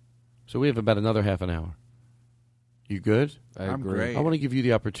 hours. So we have about another half an hour. You good? I'm great. I want to give you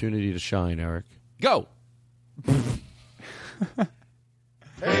the opportunity to shine, Eric. Go!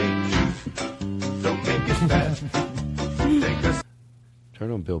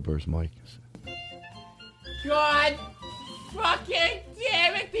 Turn on Bill Burr's mic. God fucking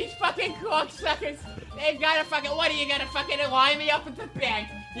damn it, these fucking cocksuckers. They've got to fucking, what are you going to fucking line me up at the bank?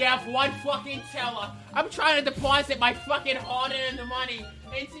 You have one fucking teller. I'm trying to deposit my fucking hard-earned money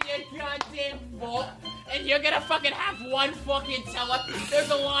into your goddamn vault, and you're gonna fucking have one fucking teller. There's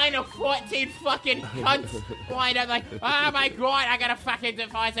a line of 14 fucking cunts lined up like, oh my god, I gotta fucking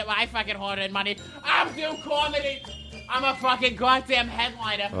deposit my fucking hard-earned money. I'm doing comedy. I'm a fucking goddamn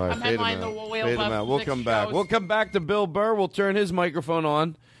headliner. All right, I'm headlining the wheel. Fade him out. We'll come back. We'll come back to Bill Burr. We'll turn his microphone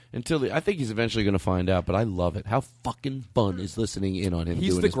on until I think he's eventually going to find out, but I love it. How fucking fun is listening in on him?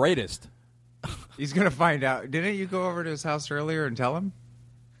 He's doing the his... greatest. He's going to find out. Didn't you go over to his house earlier and tell him?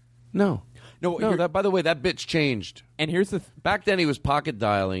 No. That, by the way, that bit's changed. And here's the back then he was pocket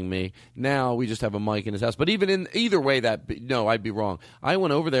dialing me. Now we just have a mic in his house. But even in either way, no, I'd be wrong. I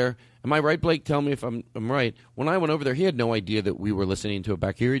went over there. Am I right, Blake? Tell me if I'm right. When I went over there, he had no idea that we were listening to it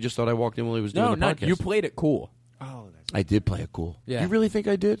back here. He just thought I walked in while he was doing the podcast. You played it cool. Oh, that's I did play it cool. Yeah. You really think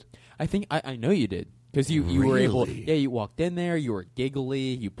I did? I think I know you did. Because you were able. Yeah, you walked in there. You were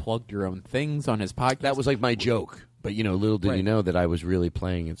giggly. You plugged your own things on his podcast. That was like my joke. But, little did you know that I was really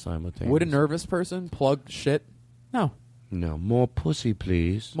playing it simultaneously. Would a nervous person plug shit? No. No. More pussy,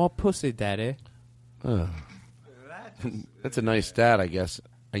 please. More pussy, daddy. That's a nice stat, I guess.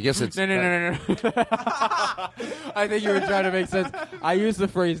 I guess it's... No. I think you were trying to make sense. I use the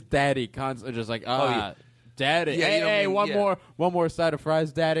phrase daddy constantly, just like, daddy. Yeah, hey, one more side of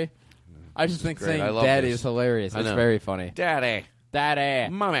fries, daddy. I just think great. saying daddy is hilarious. It's very funny. Daddy.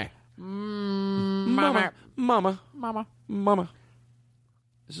 Mommy. Mama.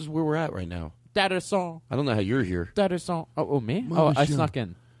 This is where we're at right now. Daddy song. I don't know how you're here. Daddy song. Oh, me? Mama I song. snuck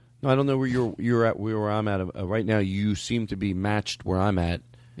in. No, I don't know where you're at. Where I'm at right now. You seem to be matched where I'm at.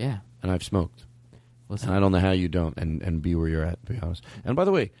 Yeah. And I've smoked. Listen. And I don't know how you don't. And be where you're at. To be honest. And by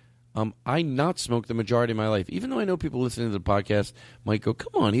the way, I not smoked the majority of my life. Even though I know people listening to the podcast might go,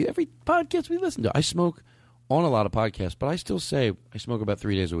 "Come on, every podcast we listen to." I smoke on a lot of podcasts, but I still say I smoke about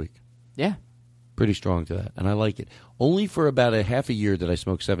 3 days a week. Yeah. Pretty strong to that, and I like it. Only for about a half a year did I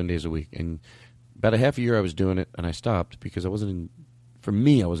smoke 7 days a week, and about a half a year I was doing it, and I stopped because I wasn't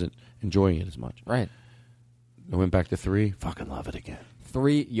enjoying it as much. Right. I went back to 3. Fucking love it again.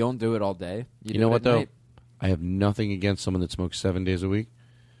 3, you don't do it all day. You know what, though? I have nothing against someone that smokes 7 days a week.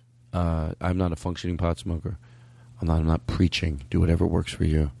 I'm not a functioning pot smoker. I'm not preaching. Do whatever works for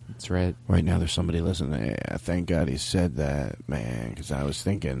you. That's right. Right now, there's somebody listening. Hey, thank God he said that, man, because I was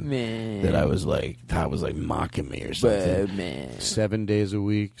thinking that I was like mocking me or something. But, man. 7 days a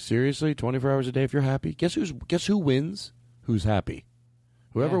week, seriously, 24 hours a day. If you're happy, guess who wins? Who's happy?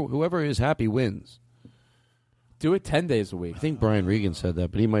 Whoever is happy wins. Do it 10 days a week. I think Brian Regan said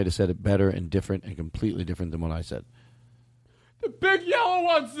that, but he might have said it better and different and completely different than what I said. The big yellow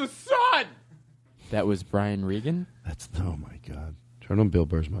one's the sun. That was Brian Regan? Oh, my God. Turn on Bill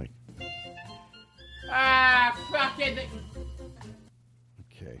Burr's mic. Fucking...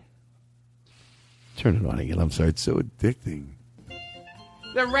 Okay. Turn it on again. I'm sorry. It's so addicting.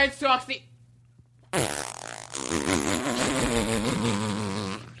 The Red Sox...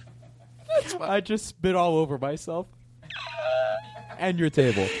 I just spit all over myself. And your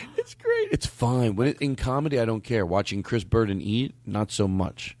table. It's great. It's fine. In comedy, I don't care. Watching Chris Burden eat, not so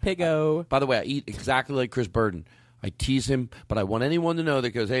much. Piggo. By the way, I eat exactly like Chris Burden. I tease him, but I want anyone to know that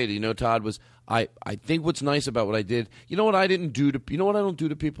goes, hey, do you know Todd was... I think what's nice about what I did... You know what I didn't do to... You know what I don't do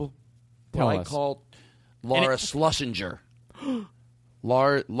to people? Tell I us. called Laura Schlesinger.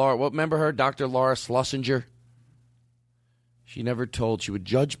 Laura, what, remember her? Dr. Laura Schlesinger? She never told... She would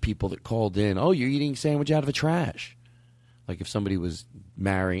judge people that called in. Oh, you're eating a sandwich out of a trash. Like if somebody was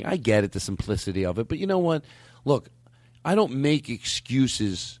marrying. I get it, the simplicity of it. But you know what? Look, I don't make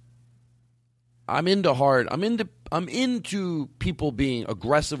excuses. I'm into people being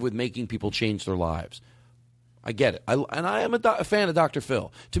aggressive with making people change their lives. I get it. I am a fan of Dr.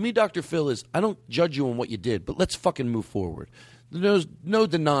 Phil. To me, Dr. Phil is, I don't judge you on what you did, but let's fucking move forward. There's no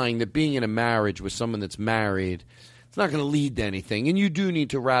denying that being in a marriage with someone that's married, it's not going to lead to anything, and you do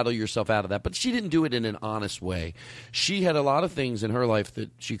need to rattle yourself out of that. But she didn't do it in an honest way. She had a lot of things in her life that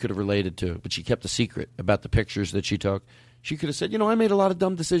she could have related to, but she kept a secret about the pictures that she took. She could have said, I made a lot of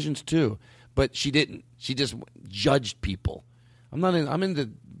dumb decisions too, but she didn't. She just judged people. I'm into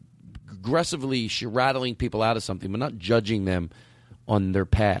aggressively rattling people out of something, but not judging them on their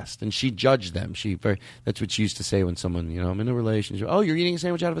past. And she judged them. That's what she used to say when someone, I'm in a relationship. Oh, you're eating a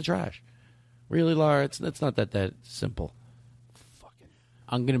sandwich out of the trash. Really, Laura? It's not that simple.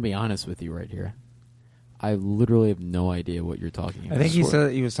 I'm going to be honest with you right here. I literally have no idea what you're talking about. I think he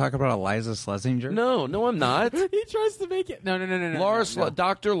said he was talking about Eliza Schlesinger. No, I'm not. He tries to make it. No.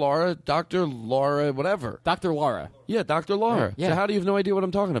 Dr. Laura, whatever. Dr. Laura. Yeah, Dr. Laura. Yeah. So how do you have no idea what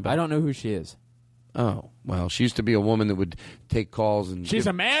I'm talking about? I don't know who she is. Oh, well, she used to be a woman that would take calls and... She's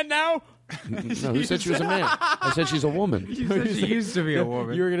a man now? No, who said she was a man? I said she's a woman. You said she used to be a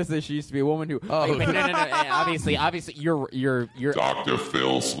woman. You were gonna say she used to be a woman who. Oh. Wait, no. Obviously, you're. Dr.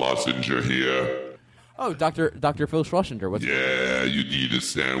 Phil Schlesinger here. Oh, Dr. Phil Schlesinger. What's Yeah, you need a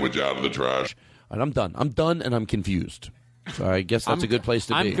sandwich out of the trash. All right, I'm done. I'm done, and I'm confused. So I guess that's a good place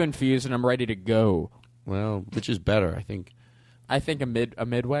to be. I'm confused, and I'm ready to go. Well, which is better, I think. I think a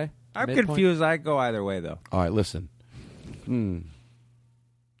midway. I'm Midpoint? confused. I go either way, though. All right, listen.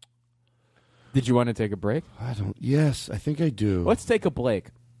 Did you want to take a break? I don't. Yes, I think I do. Let's take a break.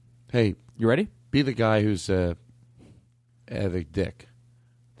 Hey, you ready? Be the guy who's the dick.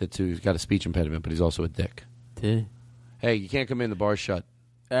 Who's got a speech impediment, but he's also a dick. Hey, you can't come in. The bar's shut.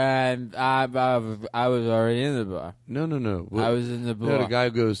 And I was already in the bar. No. I was in the bar. No, the guy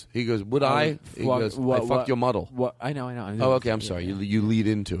goes, he goes, I fucked your model. What? I know. Oh, okay, I'm sorry. You lead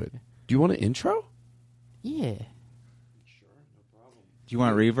into it. Do you want an intro? Yeah. Do you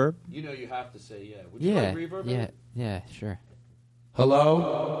want reverb? You know you have to say yeah. Would you like reverb? Yeah, sure.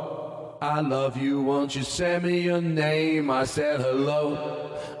 Hello? I love you, won't you send me your name? I said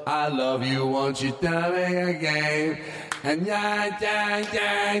hello. I love you, won't you tell me again? And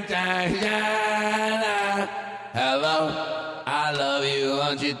hello? I love you,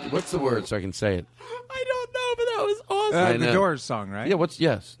 won't you... What's the word so I can say it? I don't know, but that was awesome. The Doors song, right? Yeah,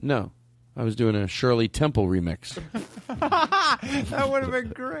 yes. No. I was doing a Shirley Temple remix. That would have been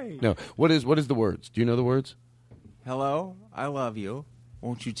great. No. What is the words? Do you know the words? Hello, I love you.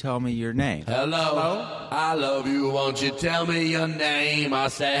 Won't you tell me your name? Hello, I love you. Won't you tell me your name? I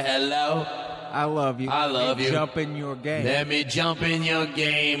say hello. I love you. I love you. Jump in your game. Let me jump in your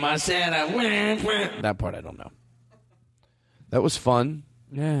game. I said I win. That part I don't know. That was fun.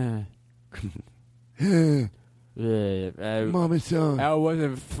 Yeah. Mama son. That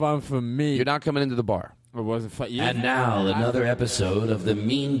wasn't fun for me. You're not coming into the bar. It wasn't fun. And now another episode of The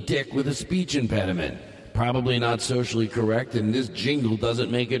Mean Dick with a Speech Impediment. Probably not socially correct, and this jingle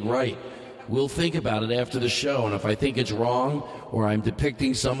doesn't make it right. We'll think about it after the show, and if I think it's wrong or I'm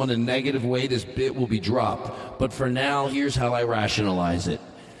depicting someone in a negative way, this bit will be dropped. But for now, here's how I rationalize it.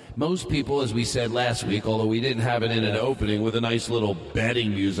 Most people, as we said last week, although we didn't have it in an opening with a nice little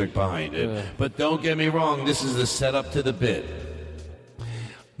betting music behind it, but don't get me wrong, this is the setup to the bit.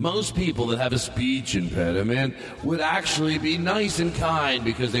 Most people that have a speech impediment would actually be nice and kind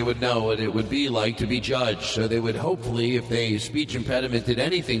because they would know what it would be like to be judged. So they would hopefully, if their speech impediment did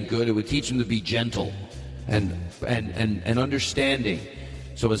anything good, it would teach them to be gentle and understanding.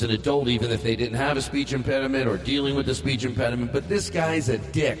 So as an adult, even if they didn't have a speech impediment or dealing with a speech impediment, but this guy's a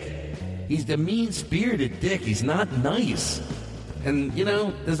dick. He's the mean-spirited dick. He's not nice. And,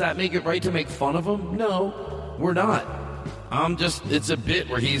 does that make it right to make fun of him? No, we're not. It's a bit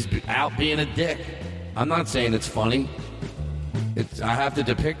where he's out being a dick. I'm not saying it's funny. I have to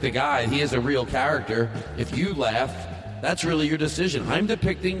depict the guy. He is a real character. If you laugh, that's really your decision. I'm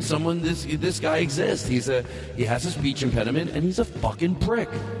depicting someone, this guy exists. He has a speech impediment, and he's a fucking prick.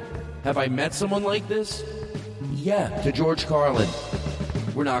 Have I met someone like this? Yeah, to George Carlin.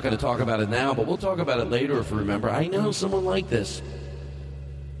 We're not going to talk about it now, but we'll talk about it later if you remember. I know someone like this.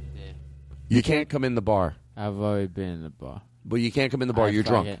 You can't come in the bar. I've already been in the bar. But you can't come in the bar. You're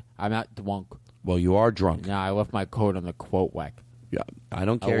drunk. I'm not drunk. Well, you are drunk. No, I left my coat on the quote rack. Yeah, I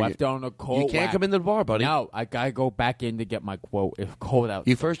don't care. I left it on the coat. You can't come into the bar, buddy. No, I gotta go back in to get my quote. It's cold out.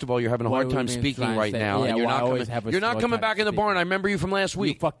 First of all, you're having a hard time speaking right now, and you're not coming back in the bar. And I remember you from last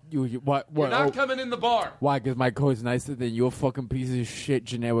week. What? You're not coming in the bar. Why? Because my coat's nicer than your fucking piece of shit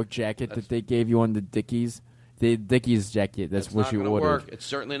generic jacket that they gave you on the Dickies. The Dickies jacket. That's what you ordered. Work. It's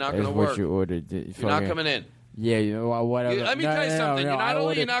certainly not going to work. That's what you ordered. You're not coming in. Yeah, you know whatever. Let me tell you something. Not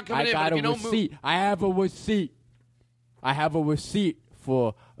only you're not coming in, but if you don't move. I have a receipt. I have a receipt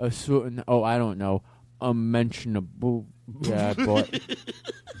for a certain, I don't know, unmentionable. Yeah, I bought.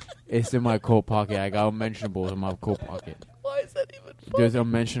 It's in my coat pocket. I got unmentionables in my coat pocket. Why is that even funny? There's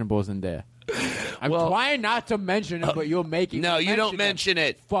unmentionables in there. I'm trying not to mention it, but you're making. No, you don't mention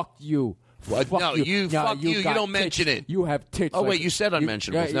it. Fuck you. Fuck you. You don't mention it. You have tits. Oh, wait, you said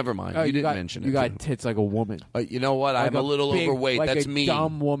unmentionables. Never mind. You didn't mention it. You got tits like a woman. You know what? I'm a little overweight. That's mean. Like a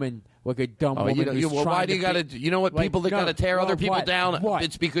dumb woman. Like a dumb woman. Why do you got to? You know what? People that got to tear other people down.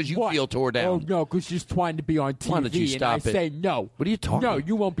 It's because you feel tore down. Oh no, because she's trying to be on TV. Why don't you stop and I say no. What are you talking? No,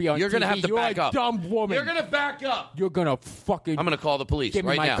 you won't be on TV. You're gonna have to back up. You're a dumb woman. You're gonna back up. You're gonna fucking. I'm gonna call the police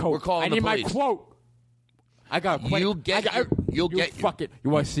right now. Coat. We're calling the police. I need my quote. I got. You'll get. Fuck it. You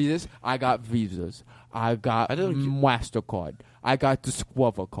want to see this? I got visas. I got MasterCard. I got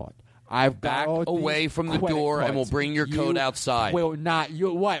Discover card. I've back away from the door, and we'll bring your coat outside. Will not.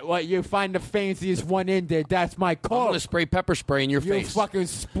 You what? You find the fanciest one in there? That's my coat. I'm going to spray pepper spray in your face. You fucking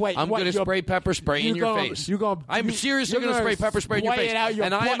spray. I'm going to spray pepper spray in your face. I'm seriously going to spray pepper spray in your face,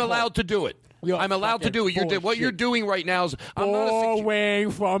 and I am allowed to do it. I'm allowed to do it. What you're doing right now is I'm not away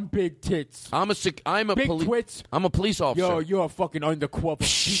from big tits. I'm a police officer. You're a fucking undercover.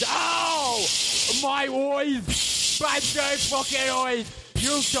 Ow! My eyes! My fucking eyes!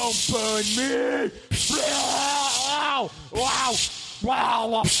 You don't burn me! Ow! Wow!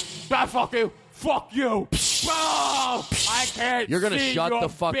 Wow! Fuck you! Fuck you! Oh, I can't. You're gonna see shut your the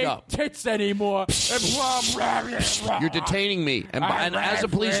fuck big up. Tits anymore. You're detaining me, and as a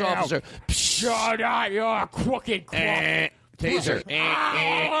police officer, shut up! You're a crooked taser.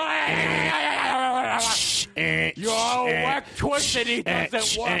 Your electricity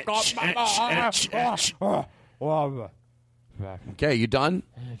doesn't work. Okay, you done?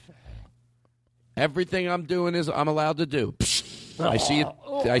 Everything I'm doing is I'm allowed to do. I see you.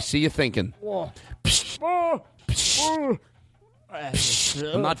 I see you thinking. I'm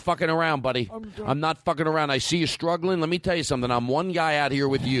not fucking around, buddy. I'm not fucking around. I see you struggling. Let me tell you something. I'm one guy out here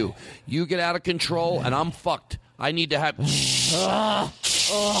with you. You get out of control, and I'm fucked. I need to have.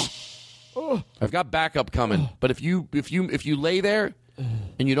 I've got backup coming, but if you lay there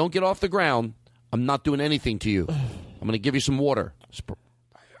and you don't get off the ground, I'm not doing anything to you. I'm going to give you some water.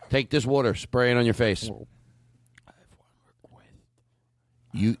 Take this water, spray it on your face.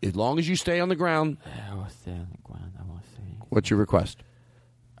 You, as long as you stay on the ground. I will stay on the ground. I want to stay. What's your request?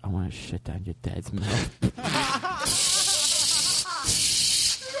 I want to shit down your dad's mouth. Oh my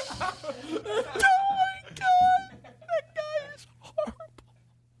God, that guy is horrible.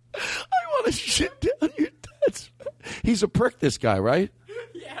 I want to shit down your dad's. He's a prick. This guy, right?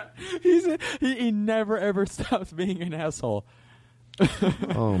 Yeah, he never ever stops being an asshole.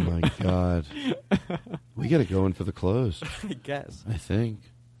 Oh my God. We got to go in for the close. I guess. I think.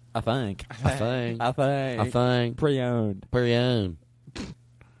 Pre-owned.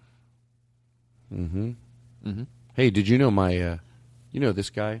 Mm-hmm. Hey, did you know my? You know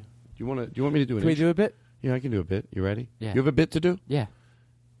this guy? Do you want me to do it? Can we do a bit? Yeah, I can do a bit. You ready? Yeah. You have a bit to do? Yeah.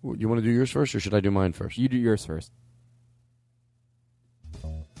 You want to do yours first, or should I do mine first? You do yours first.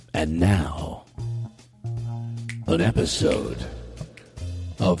 And now, an episode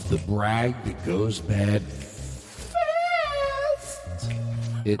of The Brag That Goes Bad Fast.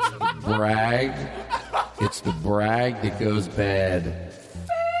 It's the brag. It's the brag that goes bad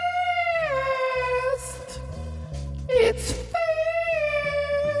fast. It's fast.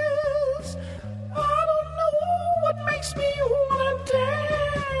 I don't know what makes me want to dance.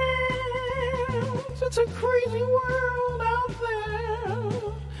 It's a crazy world out there.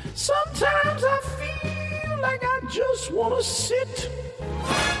 Sometimes I feel like I just want to sit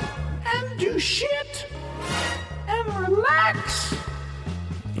and do shit and relax.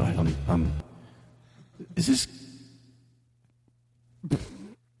 Right, Is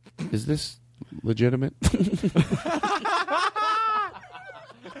this legitimate? Is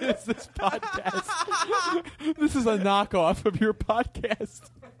this podcast? This is a knockoff of your podcast.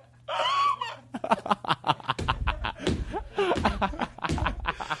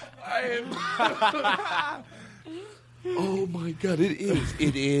 Oh my God, it is.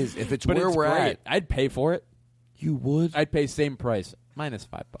 It is. If it's But where it's we're great. at, I'd pay for it. You would? I'd pay same price minus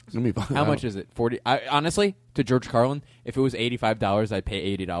 $5. Let me How much is it? 40. Honestly, to George Carlin, if it was $85, I'd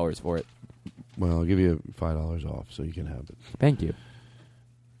pay $80 for it. Well, I'll give you $5 off so you can have it. Thank you.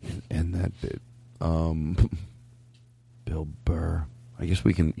 And that bit. Bill Burr. I guess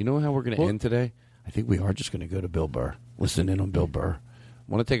we can. You know how we're going to end today? I think we are just going to go to Bill Burr. Listen in on Bill Burr.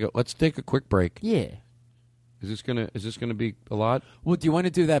 Let's take a quick break. Yeah. Is this gonna be a lot? Well, do you want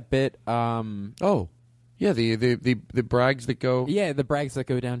to do that bit? Oh, yeah. The brags that go. Yeah, the brags that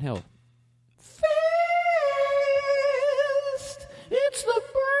go downhill. Fast. It's the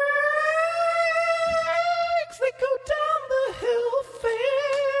brags that go down the hill fast.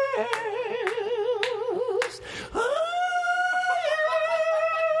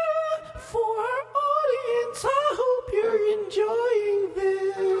 For our audience, I hope you're enjoying this.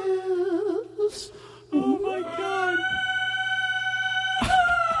 Oh my God.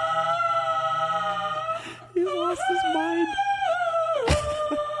 He's lost his mind.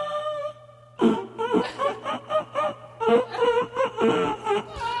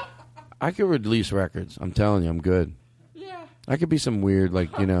 I could release records. I'm telling you, I'm good. Yeah. I could be some weird, like,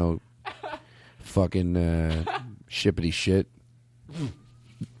 fucking shippity shit.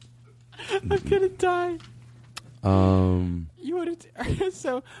 I'm gonna die. You want to?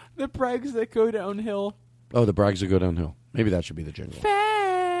 So the brags that go downhill. Oh, the brags that go downhill. Maybe that should be the jingle.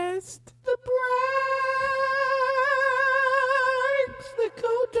 Fast.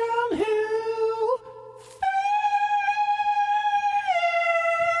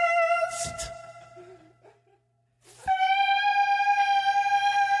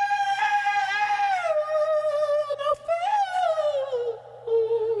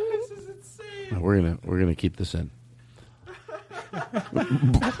 we're gonna keep this in.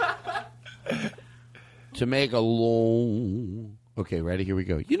 To make a long. Okay, ready? Here we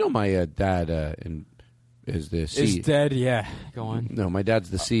go. You know my dad is the CEO. Is dead? Yeah. Go on. No, my dad's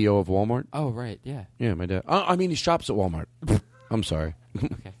the CEO of Walmart. Oh, right. Yeah. Yeah, my dad. I mean, he shops at Walmart. I'm sorry.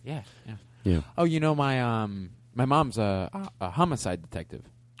 Okay. Yeah. Yeah. Yeah. Oh, you know my mom's a homicide detective.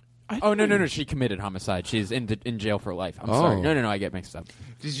 No! She committed homicide. She's in jail for life. I'm sorry. No! I get mixed up.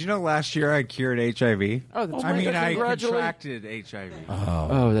 Did you know last year I cured HIV? Oh, that's I mean, I congratulations. contracted HIV.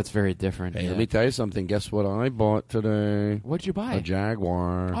 Oh, that's very different. Hey, yeah. let me tell you something. Guess what I bought today? What'd you buy? A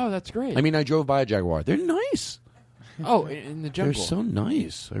Jaguar. Oh, that's great. I mean, I drove by a Jaguar. They're nice. Oh, in the jungle. They're so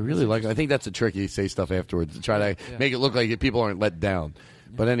nice. I really like it. I think that's a trick. You say stuff afterwards to try to make it look like people aren't let down.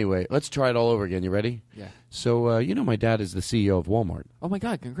 But anyway, let's try it all over again. You ready? Yeah. So, you know my dad is the CEO of Walmart. Oh, my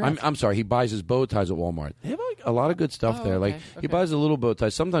God. Congrats. I'm sorry. He buys his bow ties at Walmart. They have a lot of good stuff there. Okay, Like he buys a little bow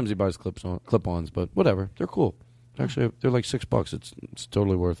ties. Sometimes he buys clip-ons, but whatever. They're cool. Actually, they're like $6. It's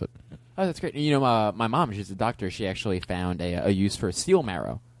totally worth it. Oh, that's great. You know, my mom, she's a doctor. She actually found a use for steel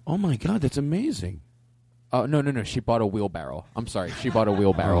marrow. Oh, my God. That's amazing. Oh, no. She bought a wheelbarrow. I'm sorry. She bought a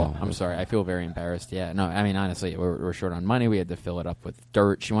wheelbarrow. I'm sorry. I feel very embarrassed. Yeah. No, I mean, honestly, we're short on money. We had to fill it up with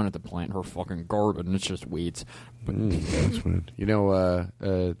dirt. She wanted to plant her fucking garden. It's just weeds. But That's weird. You know,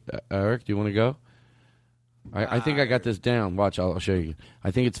 Eric, do you want to go? I think I got this down. Watch, I'll show you. I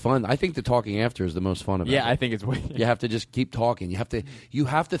think it's fun. I think the talking after is the most fun about it. Yeah, I think it's way. You have to just keep talking. You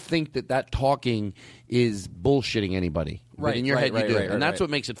have to think that talking is bullshitting anybody. But Right, in your right, head, you do, right, and that's right. what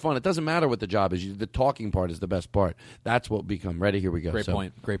makes it fun. It doesn't matter what the job is. The talking part is the best part. That's what we become. Ready? Here we go. Great So-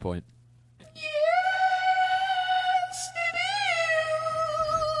 point. Great point.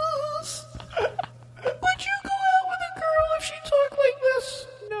 Would you go out with a girl if she talked like this?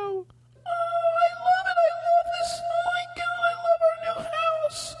 No. Oh, I love it. I love this. Oh my God, I love our new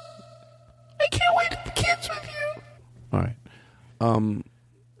house. I can't wait to have kids with you. All right.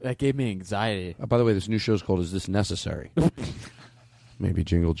 That gave me anxiety. By the way, this new show's called "Is This Necessary?" Maybe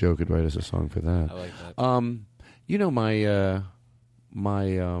Jingle Joe could write us a song for that. I like that. You know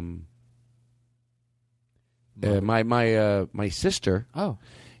my sister. Oh,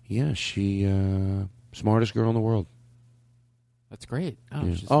 yeah, she smartest girl in the world. That's great. Oh,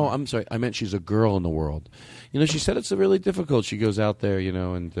 Yeah. she's Oh, smart. I'm sorry. I meant she's a girl in the world. You know, she said it's really difficult. She goes out there, you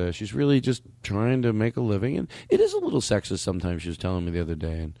know, and she's really just trying to make a living. And it is a little sexist sometimes, she was telling me the other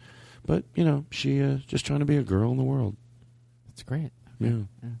day. But, you know, she just trying to be a girl in the world. That's great. Yeah.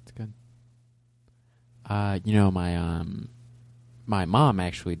 That's good. You know, my mom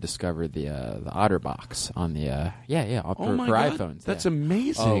actually discovered the OtterBox on the Oh my for God, iPhones. that's yeah.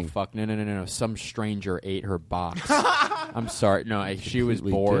 amazing. Oh fuck no! Some stranger ate her box. I'm sorry. No, she was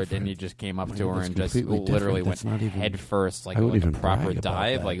Completely bored, different. and he just came up Mine to her was and just completely literally different. went That's not even- head first, like I wouldn't a even proper brag about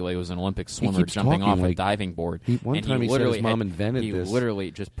dive, that. like it was an Olympic He swimmer keeps jumping talking off a like- diving board. One and time he said his literally mom had- invented he this.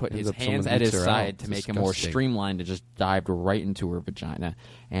 literally just put his Ends up someone hands at eats his her side out. to make him more Disgusting. streamlined, and just dived right into her vagina.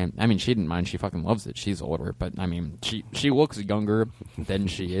 And I mean, she didn't mind. She fucking loves it. She's older, but I mean, she looks younger than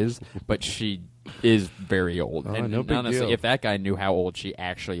she is, but she is very old. Oh, and no big honestly, deal. if that guy knew how old she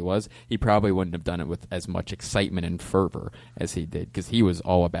actually was, he probably wouldn't have done it with as much excitement and fervor as he did, because he was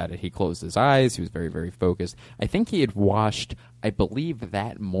all about it. He closed his eyes. He was very, very focused. I think he had washed, I believe,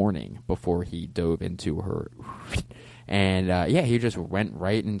 that morning before he dove into her. And, he just went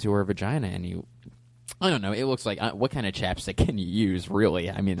right into her vagina, and he... I don't know. It looks like... what kind of chapstick can you use, really?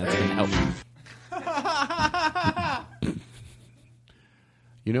 I mean, that's going to help.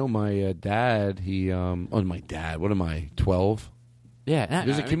 You know, my dad, my dad, what am I, 12? Yeah.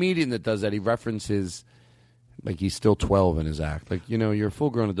 There's a comedian that does that. He references, like, he's still 12 in his act. Like, you know, you're a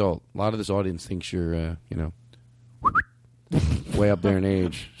full-grown adult. A lot of this audience thinks you're, way up there in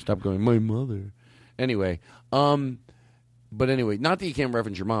age. Stop going, my mother. Anyway, but anyway, not that you can't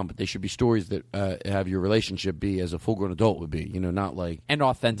reference your mom, but they should be stories that have your relationship be as a full-grown adult would be. You know, not like... And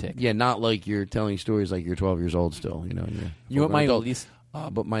authentic. Yeah, not like you're telling stories like you're 12 years old still, you know. You know what my least...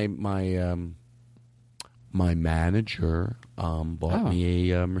 but my manager bought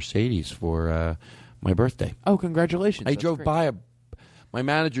me a Mercedes for my birthday. Oh, congratulations! I That's drove great. by my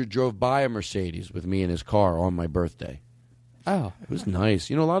manager drove by a Mercedes with me in his car on my birthday. Oh, it was nice.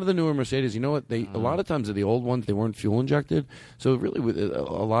 You know, a lot of the newer Mercedes, you know what? A lot of times the old ones, they weren't fuel injected. So really, with a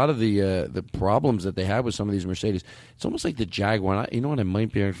lot of the problems that they had with some of these Mercedes, it's almost like the Jaguar. You know what? I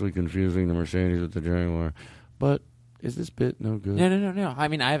might be actually confusing the Mercedes with the Jaguar, but is this bit no good? No. I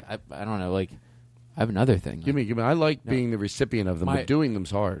mean, I don't know. Like, I have another thing. Give me. I like being the recipient of them, but doing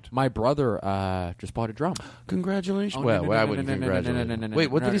them's hard. My brother just bought a drum. Congratulations. Oh, Well, I wouldn't congratulate. Wait,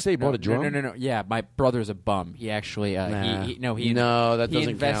 what did he say? He bought a drum? No. Yeah, my brother's a bum. He actually, No, that he doesn't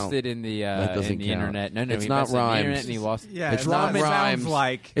invested count. in the That doesn't count. internet. No, It's he not invested in the rhymes. internet and he lost. Yeah, It's not rhymes.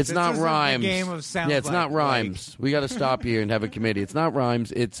 Like. It's This not isn't the rhymes. game of sounds yeah, it's not like. rhymes. We got to stop here and have a committee. It's not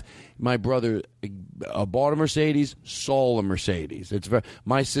rhymes. It's my brother bought a Mercedes, sold a Mercedes.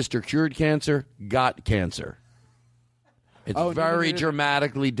 My sister cured cancer, got cancer. It's very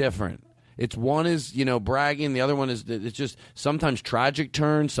dramatically different. It's one is bragging, the other one is it's just sometimes tragic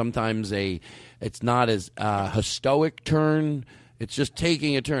turn, sometimes it's not as stoic turn. It's just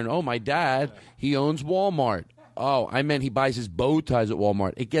taking a turn. Oh, my dad, he owns Walmart. Oh, I meant he buys his bow ties at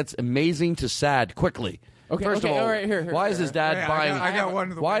Walmart. It gets amazing to sad quickly. Okay, First of all, all right, here, why is his dad buying? I got one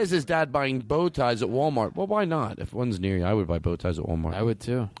of the why is his dad buying bow ties at Walmart? Well, why not? If one's near you, I would buy bow ties at Walmart. I would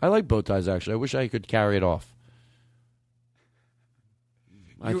too. I like bow ties actually. I wish I could carry it off.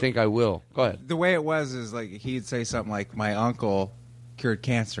 I think I will. Go ahead. The way it was is like he'd say something like, "My uncle cured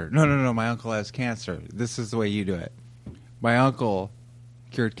cancer." No, my uncle has cancer. This is the way you do it. My uncle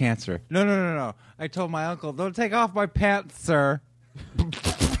cured cancer. No. I told my uncle, "Don't take off my pants, sir."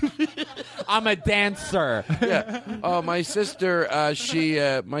 I'm a dancer. Yeah. Oh, my sister.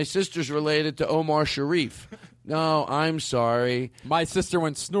 My sister's related to Omar Sharif. No, I'm sorry. My sister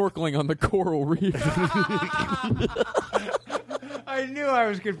went snorkeling on the coral reef. I knew I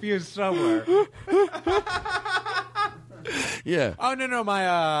was confused somewhere. Yeah. Oh no,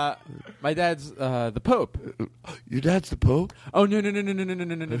 my dad's the Pope. Your dad's the Pope? Oh no.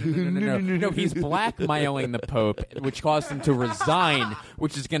 No, he's blackmailing the Pope, which caused him to resign,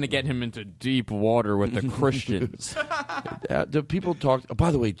 which is going to get him into deep water with the Christians. Do people talk? Oh, by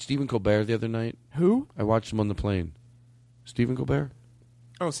the way, Stephen Colbert the other night. Who? I watched him on the plane. Stephen Colbert.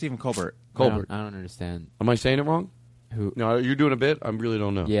 Oh, Stephen Colbert. Colbert. I don't understand. Am I saying it wrong? Who? No, you're doing a bit. I really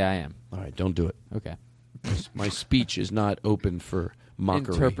don't know. Yeah, I am. All right, don't do it. Okay. My speech is not open for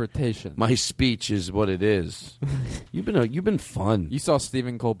mockery. Interpretation. My speech is what it is. You've been fun. You saw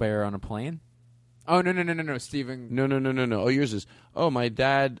Stephen Colbert on a plane? Oh no, Stephen. No. Oh, yours is. Oh, my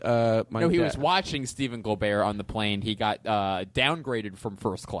dad. He was watching Stephen Colbert on the plane. He got downgraded from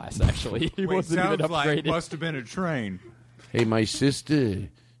first class. Actually, he wasn't even upgraded. Must have been a train. Hey, my sister.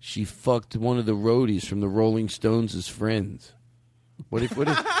 She fucked one of the roadies from the Rolling Stones as friends. What if you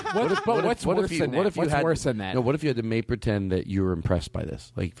had to make pretend that you were impressed by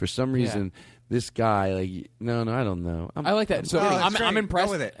this? Like for some reason, this guy, like no, I don't know. I like that. So I'm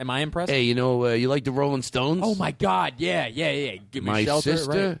impressed with it. Am I impressed? Hey, you like the Rolling Stones? Oh my God, yeah. Give me my shelter,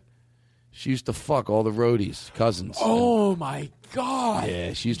 sister, right? she used to fuck all the roadies, cousins. Oh my God!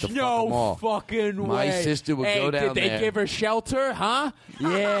 Yeah, she used to fuck them No all. fucking way. My sister would go down Did they there. give her shelter? Huh?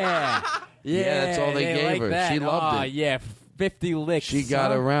 Yeah. Yeah, that's all they gave like her. that. She loved it. Yeah, 50 licks. She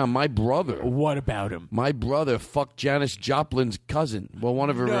got around. My brother. What about him? My brother fucked Janis Joplin's cousin. Well, one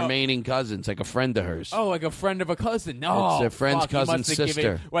of her remaining cousins, like a friend of hers. Oh, like a friend of a cousin. No, It's their friend's fuck, he cousin's must have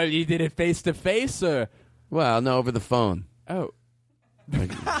given- sister. Well, you did it face to face, or Well, no, over the phone. oh, I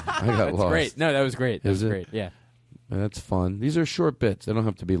got that's lost. great. No, that was great. That Is was it? great. Yeah. That's fun. These are short bits. They don't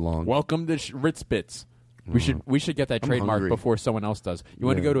have to be long. Welcome to Ritz Bits. We should get that I'm trademark hungry. before someone else does. You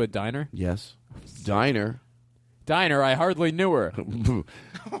want to Yeah. go to a diner? Yes. Diner. Diner. I hardly knew her.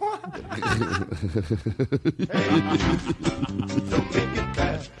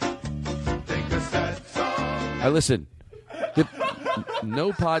 Listen.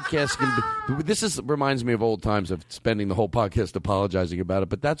 No podcast can be. This reminds me of old times of spending the whole podcast apologizing about it,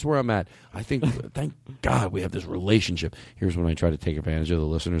 but that's where I'm at. I think, thank God we have this relationship. Here's when I try to take advantage of the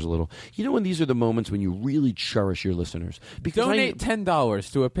listeners a little. You know when these are the moments when you really cherish your listeners? Because Donate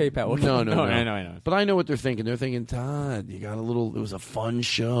 $10 to a PayPal. No. I know. But I know what they're thinking. They're thinking, Todd, you got a little. It was a fun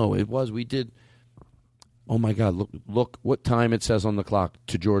show. It was. We did. Oh my God! Look what time it says on the clock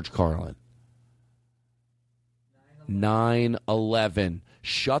to George Carlin. 9/11.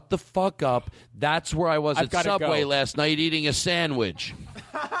 Shut the fuck up. That's where I was I've at gotta Subway go. last night eating a sandwich.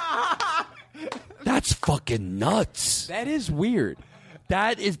 That's fucking nuts. That is weird.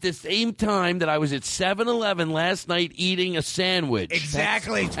 That is the same time that I was at 7-Eleven last night eating a sandwich.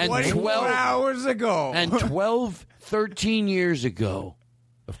 Exactly And 24 hours ago. And 13 years ago.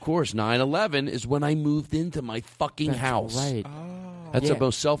 Of course, 9/11 is when I moved into my fucking house. Right. That's the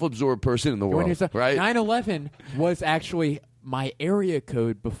most self-absorbed person in the world, right? 9/11 was actually my area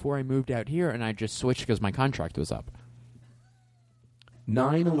code before I moved out here, and I just switched because my contract was up.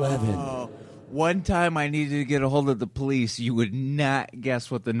 9/11. One time I needed to get a hold of the police. You would not guess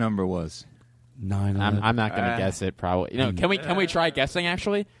what the number was. 9/11. I'm not going to guess it. Probably. Can we try guessing?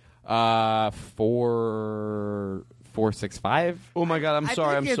 Actually, 4465. Oh my God! I'm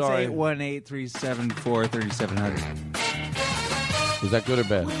sorry. I'm sorry. 818-374-3700. Was that good or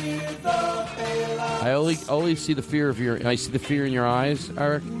bad? I only see the fear of I see the fear in your eyes,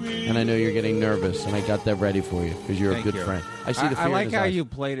 Eric, and I know you're getting nervous, and I got that ready for you because you're Thank a good you. friend. I see the fear I like in his how eyes. you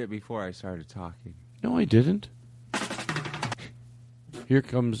played it before I started talking. No, I didn't. Here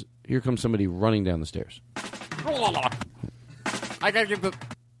comes somebody running down the stairs. I gotta give the.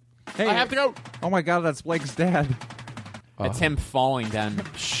 Hey, I have to go. Oh my God, that's Blake's dad. It's him falling down.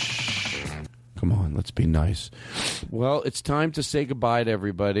 Come on, let's be nice. Well, it's time to say goodbye to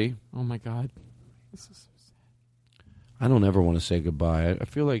everybody. Oh my God. This is so sad. I don't ever want to say goodbye. I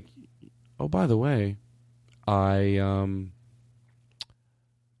feel like, oh, by the way, I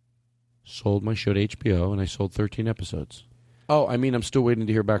sold my show to HBO, and I sold 13 episodes. Oh, I mean, I'm still waiting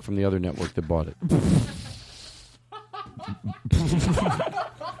to hear back from the other network that bought it.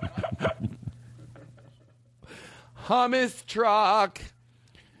 Hummus truck.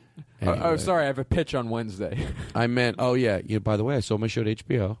 Oh, sorry, I have a pitch on Wednesday. I meant, oh yeah. By the way, I sold my show to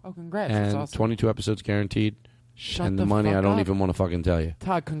HBO. Oh, congrats. And That's awesome. 22 episodes guaranteed. Shut and the the money, fuck I don't up. even want to fucking tell you.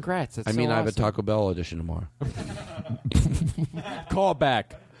 Todd, congrats. That's I mean, so I have a awesome. Taco Bell audition tomorrow. Call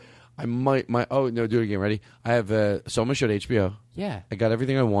back. I might. Oh no, do it again. Ready? I have sold my show to HBO. Yeah. I got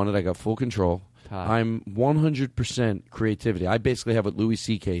everything I wanted. I got full control. Todd. I'm 100% creativity. I basically have what Louis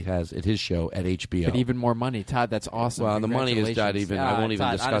C.K. has at his show at HBO. But even more money. Todd, that's awesome. Well, the money is not even. I won't even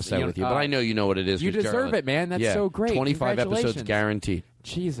Todd, discuss honestly, that with you. But I know you know what it is. You 'cause deserve Jarlath- it, man. That's Yeah, so great. 25 episodes Congratulations. guaranteed.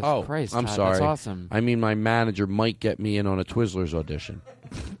 Jesus Oh, Christ, I'm Todd, sorry. that's awesome. I mean, my manager might get me in on a Twizzlers audition.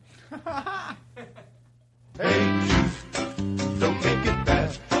 Don't make it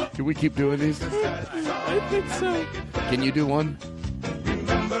bad. Can we keep doing these? I think so. Can you do one?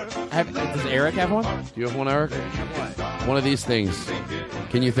 Does Eric have one? Do you have one, Eric? One of these things.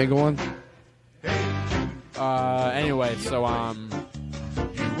 Can you think of one? Anyway, so I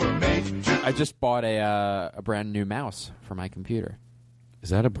just bought a brand new mouse for my computer. Is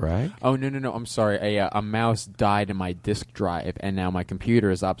that a brag? Oh no! I'm sorry. A mouse died in my disk drive, and now my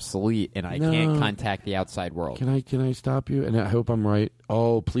computer is obsolete, and I can't contact the outside world. Can I stop you? And I hope I'm right.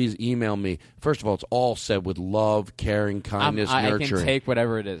 Oh, please email me. First of all, it's all said with love, caring, kindness, I nurturing. can take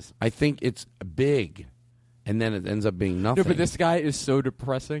whatever it is. I think it's big, and then it ends up being nothing. No, but this guy is so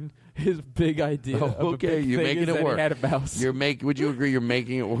depressing. His big idea. Oh, of a okay, big you're thing making is it that work. He had a mouse. Would you agree? You're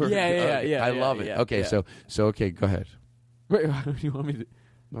making it work. Yeah, Okay, I love it. yeah, Okay, yeah. so okay, go ahead. Wait, how do you want me to?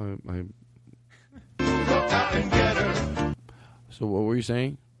 So what were you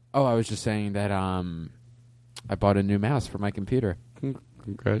saying? Oh, I was just saying that I bought a new mouse for my computer.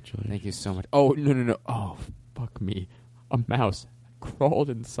 Congratulations. Thank you so much. Oh no! Oh fuck me! A mouse crawled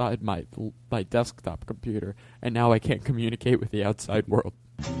inside my desktop computer, and now I can't communicate with the outside world.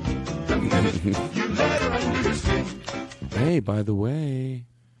 Hey, by the way,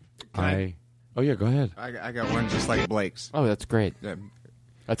 Oh yeah, go ahead. I got one just like Blake's. Oh, that's great.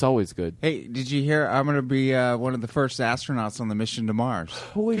 That's always good. Hey, did you hear? I'm going to be one of the first astronauts on the mission to Mars.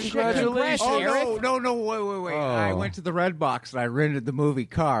 Holy Congratulations! Oh no! Wait! Oh. I went to the Red Box and I rented the movie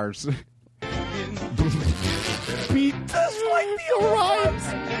Cars. Beat just like the rhymes.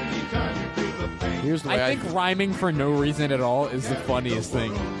 Here's the way I think rhyming for no reason at all is the funniest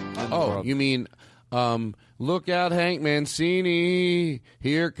thing. Oh, you mean, look out, Hank Mancini.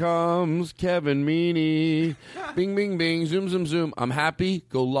 Here comes Kevin Meaney. Bing, bing, bing, zoom, zoom, zoom. I'm happy,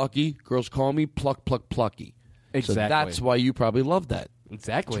 go lucky. Girls call me pluck, pluck, plucky. Exactly. So that's why you probably love that.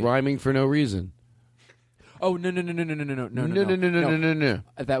 Exactly. It's rhyming for no reason. Oh no! No.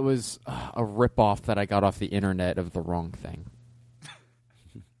 That was a ripoff that I got off the internet of the wrong thing.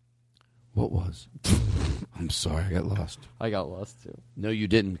 What was? I'm sorry, I got lost. I got lost too. No, you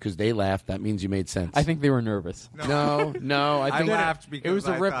didn't, because they laughed. That means you made sense. I think they were nervous. No. I I think laughed because it was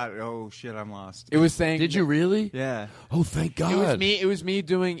a rip. thought, oh shit, I'm lost. It was saying. Did you really? Yeah. Oh, thank God. It was me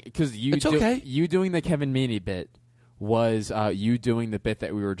doing because you. It's okay. You doing the Kevin Meaney bit was you doing the bit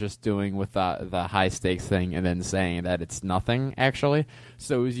that we were just doing with the high stakes thing, and then saying that it's nothing actually.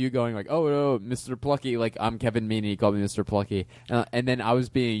 So it was you going like, "Oh no, Mr. Plucky, like I'm Kevin Meaney, he called me Mr. Plucky," and then I was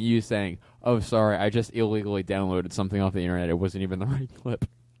being you saying, "Oh, sorry, I just illegally downloaded something off the internet. It wasn't even the right clip."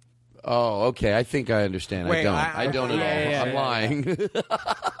 Oh, okay. I think I understand. Wait, I don't at all. Yeah, I'm yeah. lying.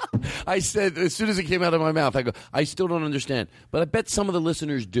 I said as soon as it came out of my mouth, I go, I still don't understand. But I bet some of the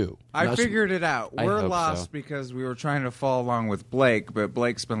listeners do. I Now, figured it out. I We're hope lost so. because we were trying to follow along with Blake, but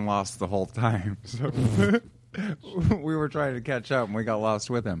Blake's been lost the whole time. So we were trying to catch up, and we got lost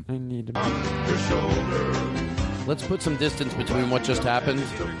with him. I need to. Let's put some distance between what just happened.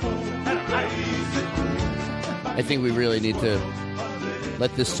 I think we really need to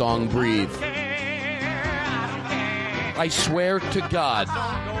Let this song breathe. I swear to God.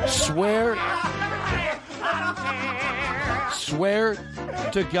 Swear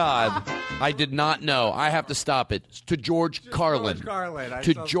to God, I did not know. I have to stop it. To George Carlin.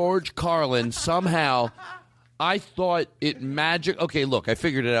 To George Carlin. Somehow, I thought it magic. Okay, look, I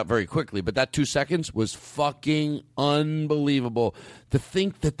figured it out very quickly, but that 2 seconds was fucking unbelievable. To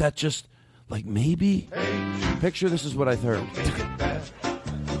think that just, like, maybe. Picture this is what I heard.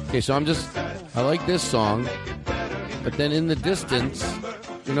 Okay, so I like this song, but then in the distance,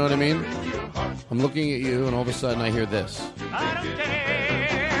 you know what I mean? I'm looking at you, and all of a sudden I hear this. I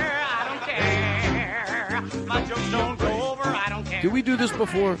don't care. My jokes don't go over, I don't care. Did we do this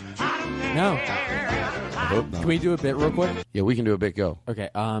before? No. I hope not. Can we do a bit real quick? Yeah, we can do a bit. Go. Okay.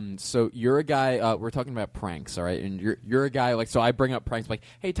 So you're a guy. We're talking about pranks, all right? And you're a guy like. So I bring up pranks like,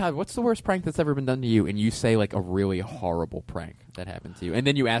 hey Todd, what's the worst prank that's ever been done to you? And you say like a really horrible prank that happened to you, and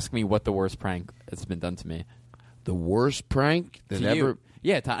then you ask me what the worst prank that's been done to me. The worst prank that ever? You.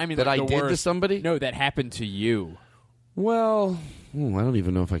 Yeah, Todd, I mean that like I did to somebody? No, that happened to you. Well, I don't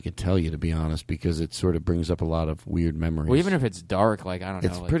even know if I could tell you, to be honest, because it sort of brings up a lot of weird memories. Well, even if it's dark, like I don't know,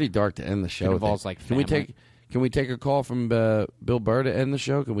 it's like, pretty dark to end the show. It involves like family. Can we take a call from Bill Burr to end the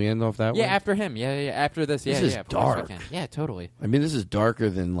show? Can we end off that way? Yeah, after him. Yeah. After this. Yeah, this is of dark. course we can. Yeah, totally. I mean, this is darker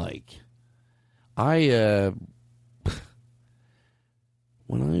than like when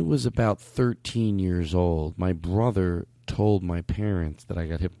I was about 13 years old, my brother told my parents that I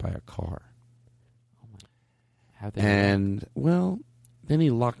got hit by a car. How'd they and well, then he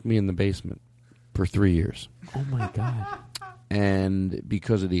locked me in the basement for 3 years. Oh my God. And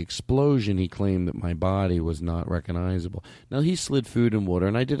because of the explosion, he claimed that my body was not recognizable. Now, he slid food and water,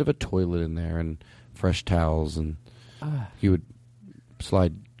 and I did have a toilet in there and fresh towels, and he would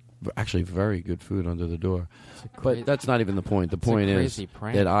slide actually very good food under the door. But that's not even the point. The point is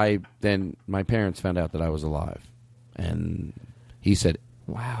that then my parents found out that I was alive. And he said,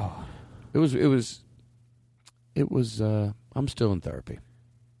 wow. It was I'm still in therapy.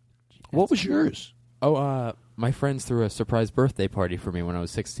 What was yours? Oh, my friends threw a surprise birthday party for me when I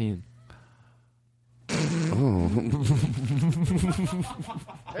was 16. Oh.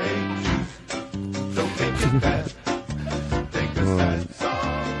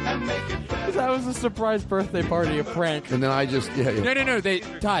 That was a surprise birthday party, a prank. And then I just... Yeah. No.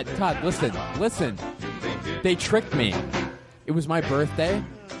 Todd, listen. They tricked me. It was my birthday,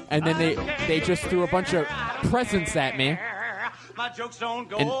 and then they just threw a bunch of presents at me. My jokes don't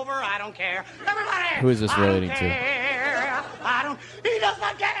go over, I don't care. Everybody! Who is this relating to? He does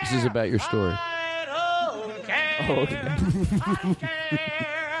not care! This is about your story. Oh, okay.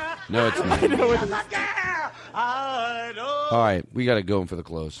 No, it's not. I know it is. All right, we got to go in for the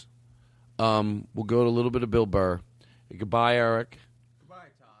close. We'll go to a little bit of Bill Burr. Goodbye, Eric. Goodbye,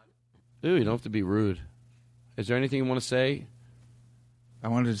 Todd. Ooh, you don't have to be rude. Is there anything you want to say? I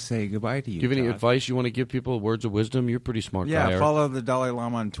wanted to say goodbye to you. Do you have any Todd. advice you want to give people? Words of wisdom? You're a pretty smart guy. Yeah, Eric. follow the Dalai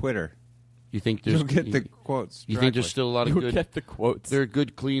Lama on Twitter. You think there's You'll get the quotes. You think there's still a lot of You'll good? get the quotes. There are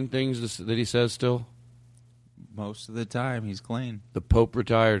good, clean things that he says still. Most of the time, he's clean. The Pope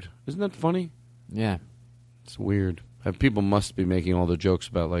retired. Isn't that funny? Yeah, it's weird. People must be making all the jokes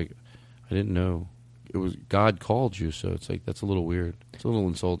about like, I didn't know it was God called you, so it's like that's a little weird. It's a little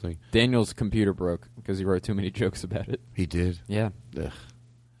insulting. Daniel's computer broke because he wrote too many jokes about it. He did. Yeah. Ugh.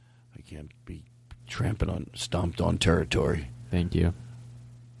 I can't be stomped on territory. Thank you.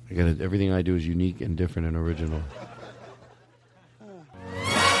 Everything I do is unique and different and original.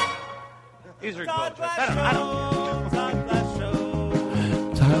 These are quotes. I don't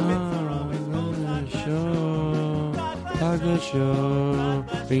Todd Show.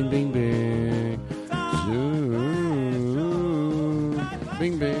 Bing, bing, bing. Zoom.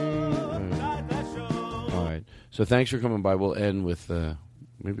 Bing, bing. All right. So thanks for coming by. We'll end with,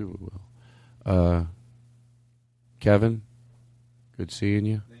 maybe we will. Kevin, good seeing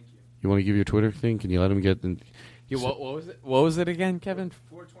you. Thank you. You want to give your Twitter thing? Can you let him get... What was it? What was it again, Kevin?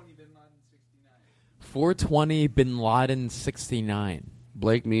 420 Bin Laden 69. 420 Bin Laden 69.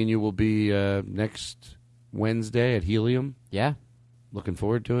 Blake, me and you will be next Wednesday at Helium. Yeah. Looking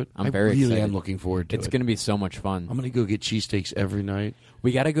forward to it. I'm very excited. am looking forward to it. It's going to be so much fun. I'm going to go get cheesesteaks every night.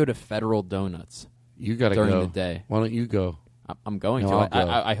 We got to go to Federal Donuts. You got to go. During the day. Why don't you go? I'm going No, to. I'll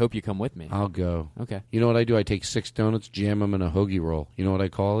go. I hope you come with me. I'll go. Okay. You know what I do? I take 6 donuts, jam them in a hoagie roll. You know what I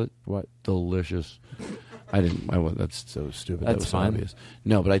call it? What? Delicious. That's so stupid. That's that was fine. obvious.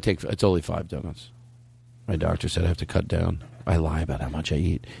 No, but it's only 5 donuts. My doctor said I have to cut down. I lie about how much I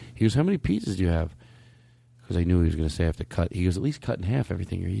eat. He goes, how many pizzas do you have? Because I knew he was going to say I have to cut. He goes, at least cut in half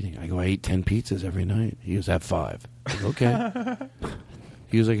everything you're eating. I go, I eat 10 pizzas every night. He goes, have 5. I go, okay.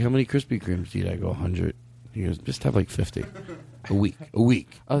 He was like, how many Krispy Kremes do you eat? I go, 100. He goes, just have like 50 a week. A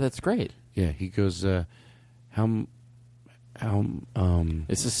week. Oh, that's great. Yeah. He goes, how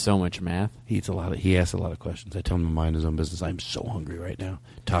this is so much math. He eats a lot. He asks a lot of questions. I tell him to mind his own business. I'm so hungry right now.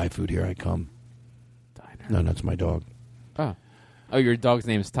 Thai food, here I come. Diner. No, that's my dog. Oh, your dog's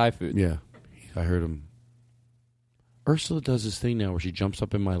name is Thai food. Yeah, I heard him. Ursula does this thing now where she jumps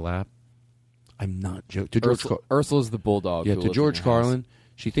up in my lap. I'm not joking. Ursula's the bulldog. Yeah, who to lives George in your house. Carlin.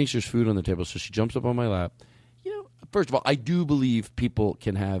 She thinks there's food on the table, so she jumps up on my lap. First of all, I do believe people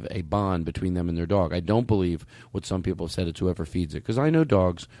can have a bond between them and their dog. I don't believe what some people have said, it's whoever feeds it. Because I know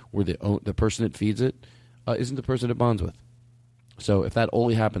dogs where the person that feeds it isn't the person it bonds with. So if that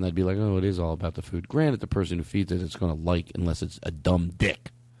only happened, I'd be like, oh, it is all about the food. Granted, the person who feeds it, it's going to like, unless it's a dumb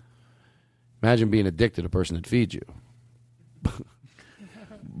dick. Imagine being a dick to the person that feeds you.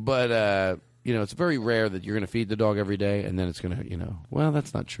 But, it's very rare that you're going to feed the dog every day, and then it's going to, well,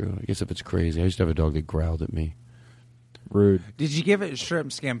 that's not true. I guess if it's crazy. I used to have a dog that growled at me. Rude. Did you give it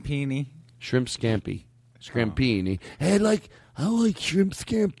shrimp scampi? Shrimp scampi. Scrampini. Hey, I like shrimp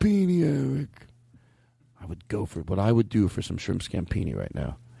scampini, Eric. I would go for what I would do for some shrimp scampini right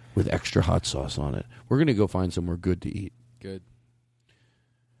now with extra hot sauce on it. We're going to go find somewhere good to eat. Good.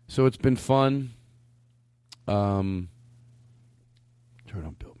 So it's been fun. Turn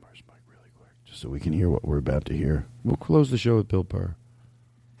on Bill Burr's mic really quick just so we can hear what we're about to hear. We'll close the show with Bill Burr.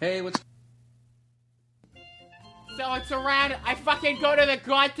 Hey, what's... So it's around, I fucking go to the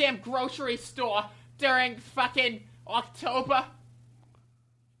goddamn grocery store during fucking October.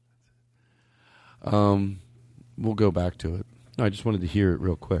 We'll go back to it. No, I just wanted to hear it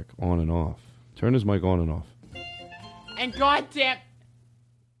real quick, on and off. Turn his mic on and off. And goddamn...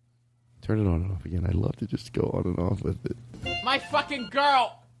 Turn it on and off again. I love to just go on and off with it. My fucking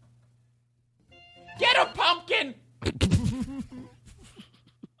girl! Get a pumpkin!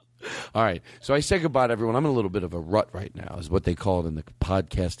 All right, so I say goodbye to everyone. I'm in a little bit of a rut right now, is what they call it in the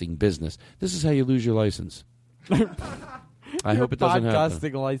podcasting business. This is how you lose your license. I hope it doesn't happen.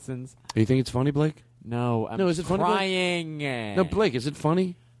 Podcasting license. You think it's funny, Blake? No, I'm is it funny, Blake? trying. No, Blake, is it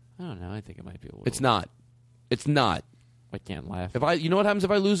funny? I don't know. I think it might be a little. It's not. It's not. I can't laugh. You know what happens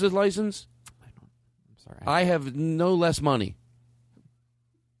if I lose this license? I'm sorry. I have no less money.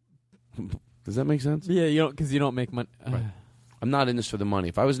 Does that make sense? Yeah, because you don't make money. Right. I'm not in this for the money.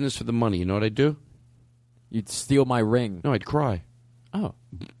 If I was in this for the money, you know what I'd do? You'd steal my ring. No, I'd cry. Oh.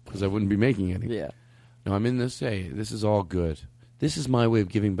 Because I wouldn't be making any. Yeah. No, I'm in this. Hey, this is all good. This is my way of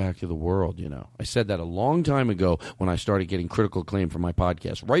giving back to the world, I said that a long time ago when I started getting critical acclaim for my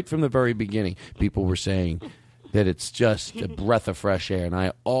podcast. Right from the very beginning, people were saying that it's just a breath of fresh air, and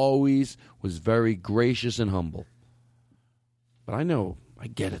I always was very gracious and humble. But I know, I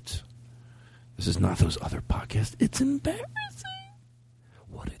get it. This is not those other podcasts. It's embarrassing.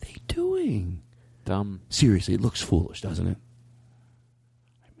 What are they doing? Dumb. Seriously, it looks foolish, doesn't it?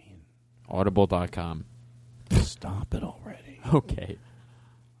 Audible.com. Stop it already. Okay.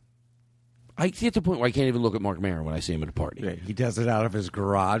 I see at the point where I can't even look at Mark Maron when I see him at a party. Yeah, he does it out of his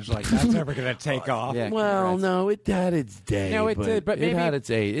garage. Like, that's never going to take off. Yeah, well, no, it had its day. No, it did, but maybe it had its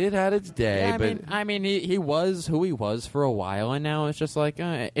day. Yeah, but I mean, he was who he was for a while, and now it's just like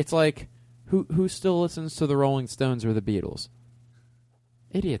it's like who still listens to the Rolling Stones or the Beatles?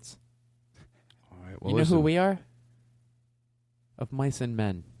 Idiots. All right, well, you know who we are? Of Mice and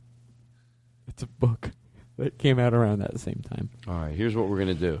Men. It's a book that came out around that same time. All right, here's what we're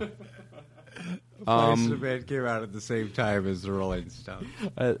gonna do. Mice and Men came out at the same time as the Rolling Stones.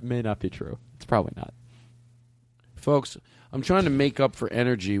 It may not be true. It's probably not. Folks, I'm trying to make up for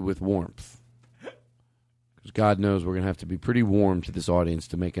energy with warmth. Because God knows we're going to have to be pretty warm to this audience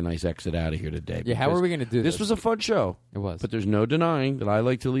to make a nice exit out of here today. Yeah, how are we going to do this? This was a fun show. It was. But there's no denying that I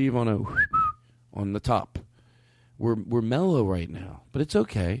like to leave on the top. We're mellow right now, but it's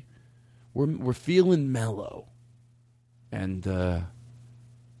okay. We're feeling mellow. And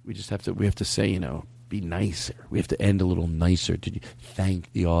we have to say, be nicer. We have to end a little nicer. Did you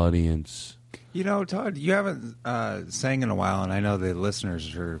thank the audience? Todd, you haven't sang in a while, and I know the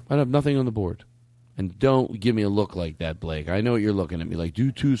listeners are... I have nothing on the board. And don't give me a look like that, Blake. I know what you're looking at me like,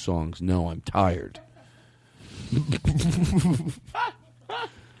 do 2 songs. No, I'm tired.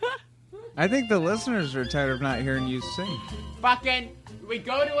 I think the listeners are tired of not hearing you sing. Fucking, we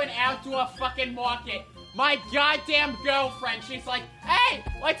go to an outdoor fucking market. My goddamn girlfriend, she's like, hey,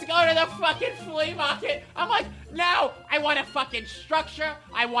 let's go to the fucking flea market. I'm like, no, I want a fucking structure.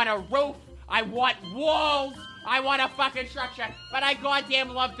 I want a roof. I want walls. I want a fucking structure. But I goddamn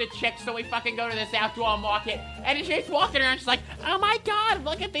love the chick, so we fucking go to this outdoor market. And she's walking around, she's like, oh my god,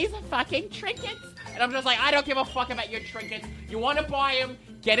 look at these fucking trinkets. And I'm just like, I don't give a fuck about your trinkets. You want to buy them,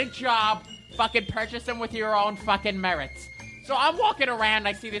 get a job, fucking purchase them with your own fucking merits. So I'm walking around,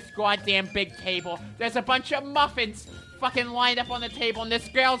 I see this goddamn big table. There's a bunch of muffins fucking lined up on the table, and this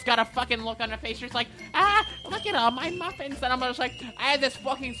girl's got a fucking look on her face. She's like, look at all my muffins. And I'm just like, I had this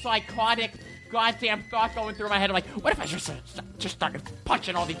fucking psychotic goddamn thought going through my head. I'm like, what if I just started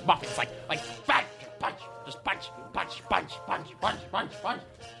punching all these muffins? Like, bang, punch, just punch.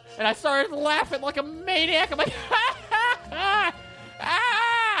 And I started laughing like a maniac. I'm like,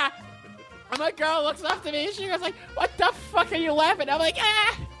 And my girl looks up to me and she goes like, what the fuck are you laughing? I'm like,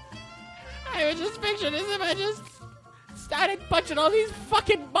 I was just picturing this if I just started punching all these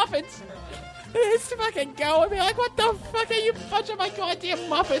fucking muffins. This fucking girl would be like, what the fuck are you punching my goddamn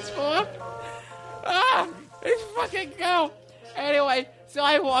muffins for? This fucking girl. Anyway, so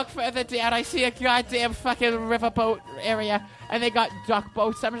I walk further down. I see a goddamn fucking riverboat area, and they got duck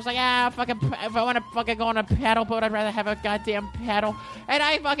boats. I'm just like, fucking, if I want to fucking go on a paddle boat, I'd rather have a goddamn paddle. And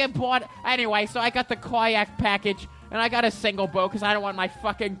I fucking bought, anyway, so I got the kayak package, and I got a single boat, because I don't want my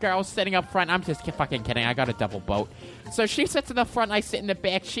fucking girl sitting up front. I'm just fucking kidding. I got a double boat. So she sits in the front, and I sit in the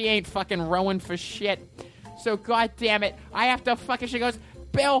back. She ain't fucking rowing for shit. So, goddamn it, I have to fucking, she goes,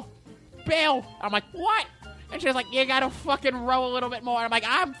 Bill. I'm like, what? And she's like, you gotta fucking row a little bit more. I'm like,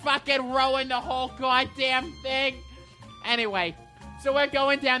 I'm fucking rowing the whole goddamn thing. Anyway, so we're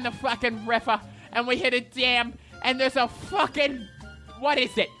going down the fucking river, and we hit a dam, and there's a fucking, what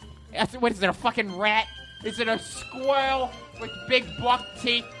is it? What is it, a fucking rat? Is it a squirrel with big buck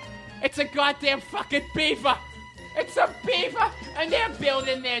teeth? It's a goddamn fucking beaver. It's a beaver, and they're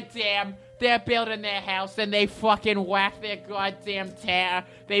building their dam. They're building their house, and they fucking whack their goddamn tail.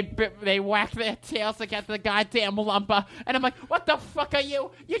 They whack their tails against the goddamn lumber. And I'm like, what the fuck are you?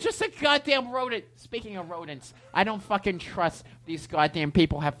 You're just a goddamn rodent. Speaking of rodents, I don't fucking trust these goddamn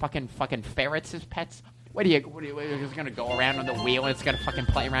people have fucking ferrets as pets. What are you just gonna go around on the wheel and it's gonna fucking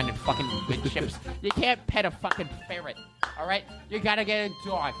play around in fucking wood chips? You can't pet a fucking ferret, alright? You gotta get a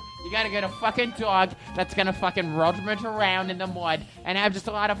dog. You gotta get a fucking dog that's gonna fucking rummage around in the mud and have just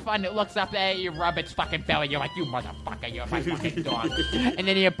a lot of fun. It looks up there, you rub its fucking belly, you're like, you motherfucker, you're my fucking dog. And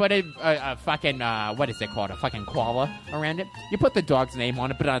then you put a fucking, what is it called? A fucking koala around it. You put the dog's name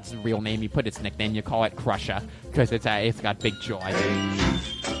on it, but not its real name. You put its nickname, you call it Crusher, because it's got big jaws.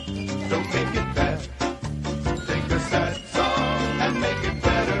 Don't make it bad. Take a sad song and make it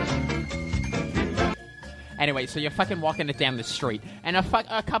better. Anyway, so you're fucking walking it down the street, and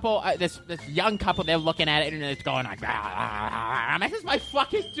a couple, this young couple, they're looking at it, and it's going like, I'm like, this is my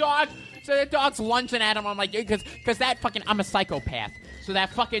fucking dog. So the dog's lunging at him. I'm like, because that fucking, I'm a psychopath. So that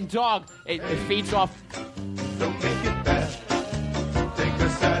fucking dog, it feeds off. Don't make it bad. Take a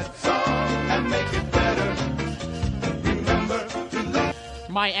sad song and make it better. Remember to love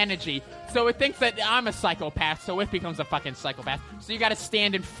my energy. So it thinks that I'm a psychopath, so it becomes a fucking psychopath. So you gotta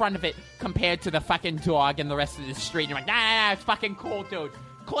stand in front of it compared to the fucking dog and the rest of the street. And you're like, nah, it's fucking cool, dude.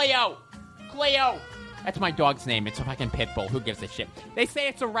 Cleo! That's my dog's name. It's a fucking pit bull. Who gives a shit? They say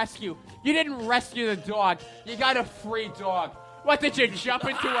it's a rescue. You didn't rescue the dog. You got a free dog. What, did you jump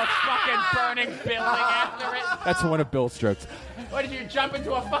into a fucking burning building after it? That's one of Bill's jokes. What, did you jump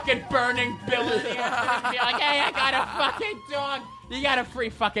into a fucking burning building after it and be like, hey, I got a fucking dog? You got a free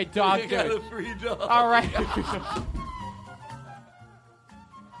fucking dog, dude. You got a free dog. All right. Hey,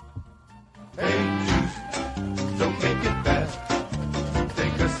 don't make it bad.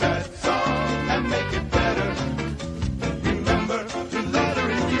 Take a sad song and make it better. Remember to let her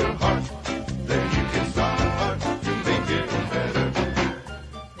into your heart. Then you can start to make it better.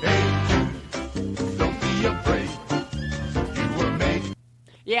 Hey, don't be afraid. You were made.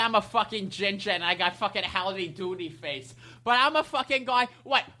 Yeah, I'm a fucking ginger and I got fucking Howdy Doody face. But I'm a fucking guy.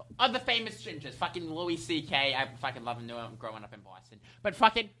 What? Other famous gingers. Fucking Louis C.K. I fucking love him growing up in Boston. But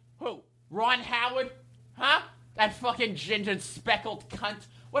fucking who? Ron Howard? Huh? That fucking ginger speckled cunt.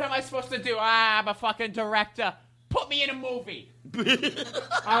 What am I supposed to do? I'm a fucking director. Put me in a movie.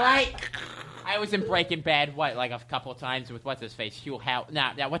 Alright? I was in Breaking Bad, like a couple of times with what's his face? Hugh Howard.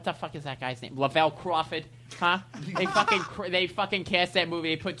 Nah, what the fuck is that guy's name? Lavelle Crawford? Huh? They fucking cast that movie.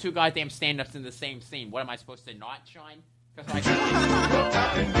 They put two goddamn stand-ups in the same scene. What am I supposed to not shine? Because I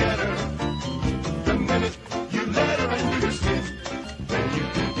can get her. The minute you let her under your skin, then you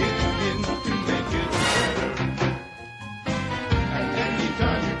can get in to make it better. And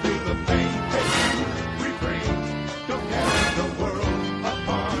anytime you feel the pain, hey, refrain. Don't carry the world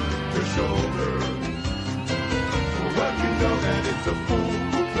upon your shoulder. Well, you know that it's a fool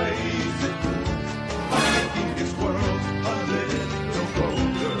who plays it by making this world a little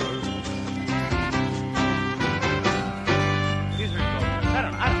colder.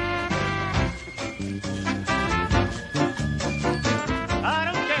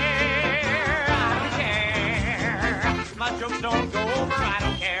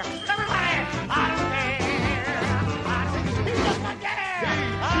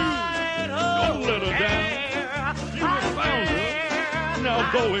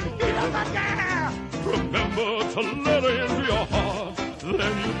 Now go and get her. Remember to let her into your heart.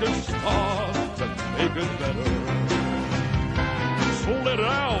 Then you can start to make it better. So let it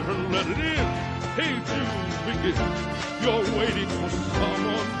out and let it in. Hey Jude, begin. You're waiting for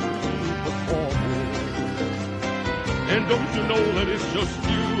someone to perform it. And don't you know that it's just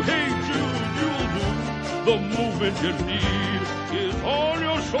you? Hey Jude, you'll do. The movement you need is on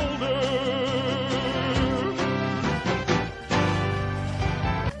your shoulder.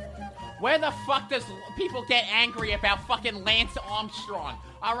 Where the fuck does people get angry about fucking Lance Armstrong?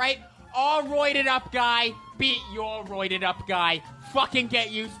 Alright? Our roided up guy beat your roided up guy. Fucking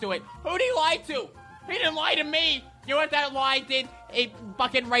get used to it. Who'd he lie to? He didn't lie to me. You know what that lie did? It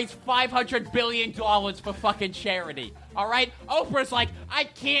fucking raised $500 billion for fucking charity. Alright? Oprah's like, I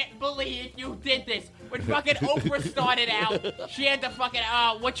can't believe you did this. When fucking Oprah started out, she had to fucking,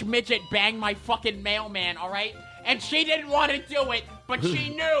 which midget bang my fucking mailman, alright? And she didn't want to do it, but she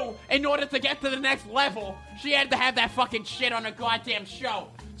knew in order to get to the next level, she had to have that fucking shit on a goddamn show.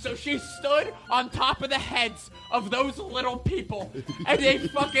 So she stood on top of the heads of those little people, and they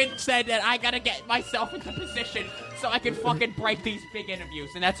fucking said that I gotta get myself into position so I can fucking break these big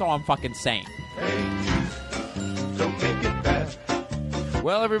interviews, and that's all I'm fucking saying.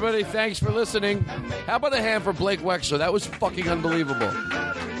 Well, everybody, thanks for listening. How about a hand for Blake Wexler? That was fucking unbelievable.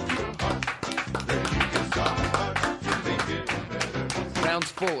 Sounds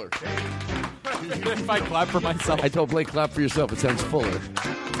fuller. If I clap for myself. I told Blake, clap for yourself. It sounds fuller.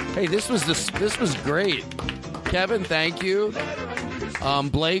 Hey, this was great. Kevin, thank you.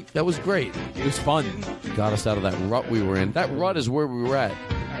 Blake, that was great. It was fun. Got us out of that rut we were in. That rut is where we were at.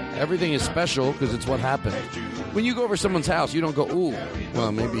 Everything is special because it's what happened. When you go over someone's house, you don't go, ooh.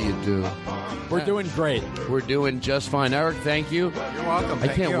 Well, maybe you do. We're doing great. We're doing just fine. Eric, thank you. You're welcome. I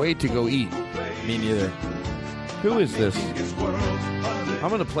can't wait to go eat. Me neither. Who is this? I'm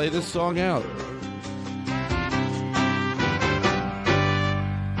going to play this song out.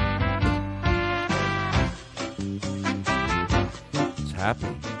 It's happy.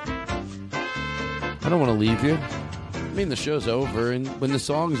 I don't want to leave you. I mean, the show's over, and when the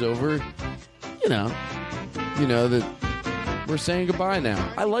song's over, you know that we're saying goodbye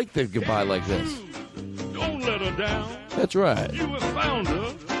now. I like the goodbye like this. Don't let her down. That's right. You have found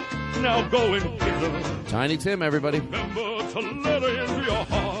her. Now go and get her. Tiny Tim, everybody. Remember to let her into your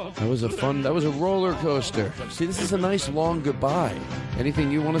heart. That was a roller coaster. See, this is a nice long goodbye.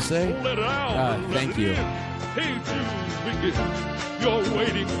 Anything you want to say? Let it out. Thank you. Hey, Jude, begin. You're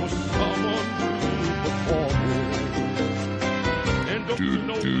waiting for someone to perform it. And don't you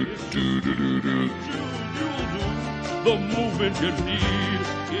know it's Jude, you'll do. The movement you need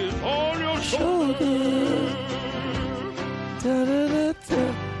is on your shoulder.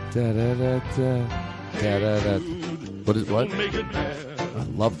 Da-da-da-da. Da-da-da-da. Da-da-da. What? I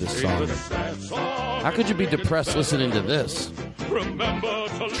love this song. How could you be depressed listening to this?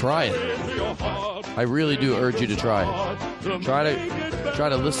 Try it. I really do urge you to try it. Try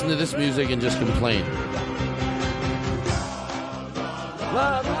to listen to this music and just complain.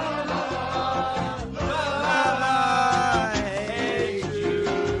 La, la, la, la, la, hey, Jude.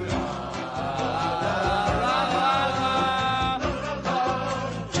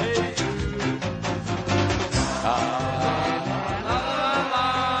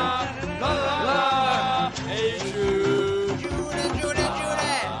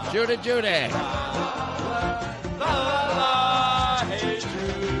 Judy, Judy.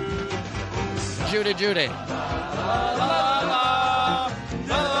 Judy, Judy.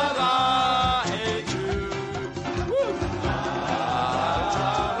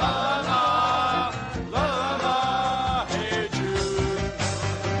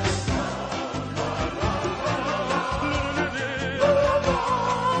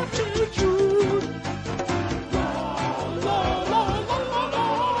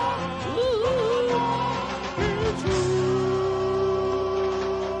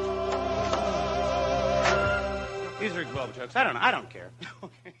 These are 12 jokes. I don't care.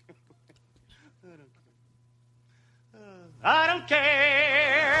 I don't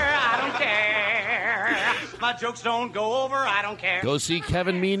care. I don't care. My jokes don't go over. I don't care. Go see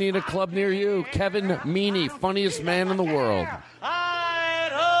Kevin Meaney at a club near you. Kevin Meaney, funniest man in the world. I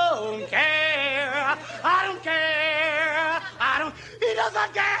don't care. I don't care. He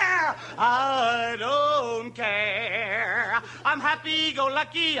doesn't care. I don't care. I'm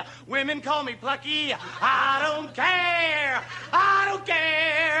happy-go-lucky. Women call me plucky. I don't care. I don't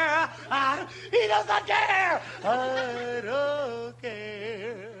care. He doesn't care. I don't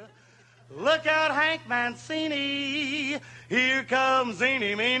care. Look out, Hank Mancini. Here comes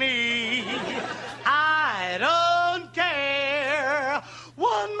Eeny Meeny. I don't care what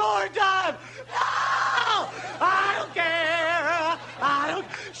One more time. No! I don't care. I don't.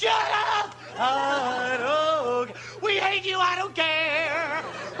 Shut up. I don't. We hate you. I don't care.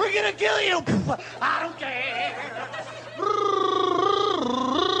 We're gonna kill you. I don't care.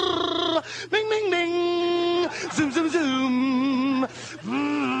 Bing, bing, bing. Zoom, zoom, zoom.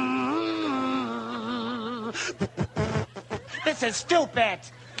 This is stupid.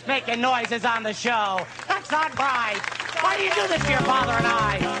 Making noises on the show. That's not right. Why do you do this to your father and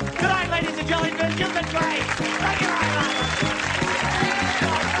I? Good night, ladies and jellyfish. You've been great. Thank you very much.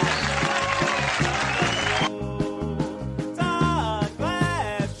 Todd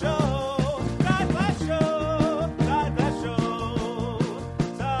Glass Show. Todd Glass Show. Todd Glass Show.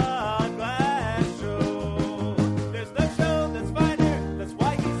 Todd Glass Show. There's no show that's finer. That's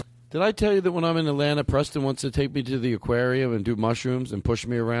why he's. Did I tell you that when I'm in Atlanta, Preston wants to take me to the aquarium and do mushrooms and push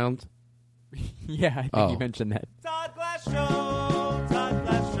me around? Yeah, I think you mentioned that. Todd Glass Show. Todd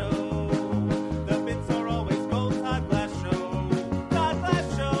Glass Show. The bits are always gold. Todd Glass Show. Todd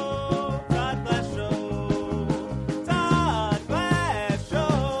Glass Show. Todd Glass Show. Todd Glass Show.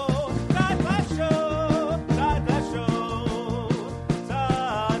 Todd Glass Show. Todd Glass Show.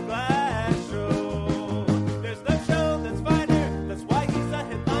 Todd Glass Show. There's no show that's finer. That's why he's a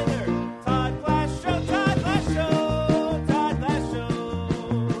headliner. Todd Glass Show. Todd Glass Show. Todd Glass Show.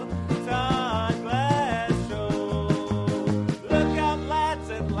 Todd Glass Show. Look out, lads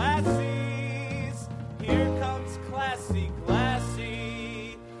and lassies. Here comes classy,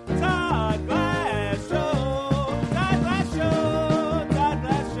 glassy. Todd Glass Show. Todd Glass Show. Todd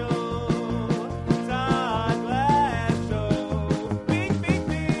Glass Show. Todd Glass Show. Beep, beep,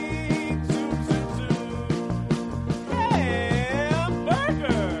 beep. Zoom, zoom, zoom.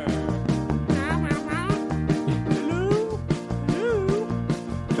 Hamburger. Hello? Hello?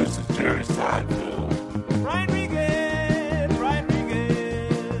 This is Jerry Seinfeld. Ryan Regan, Ryan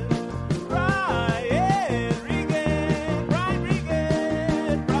Regan, Ryan Regan, Ryan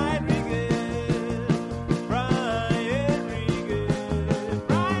Regan, Ryan Regan, Ryan Regan,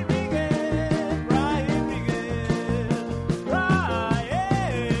 Ryan Regan, Ryan Regan, Ryan Regan, Ryan Regan,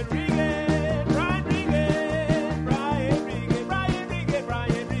 Ryan Regan, Ryan Regan, Ryan Regan, Ryan Regan,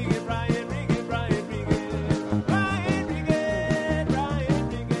 Ryan Regan, Ryan Regan, Ryan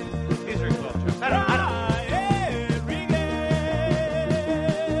Regan. These are close.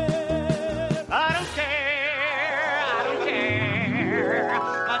 I don't care. I don't care.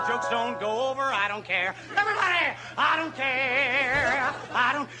 My jokes don't go over. I don't care. Everybody, I don't care.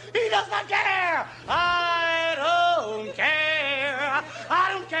 I don't. He does not care. I don't care.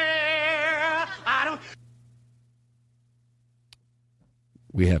 I don't care. I don't.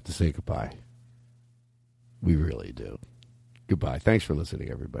 We have to say goodbye. We really do. Goodbye. Thanks for listening,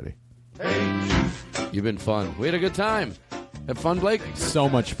 everybody. You've been fun. We had a good time. Have fun, Blake? So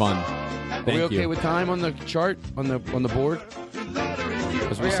much fun. Are Thank we okay you. with time on the chart, on the board?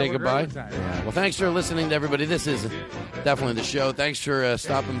 As we say we're goodbye? great with time. Yeah. Well, thanks for listening to everybody. This is definitely the show. Thanks for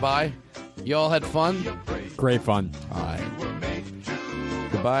stopping by. You all had fun? Great fun. All right.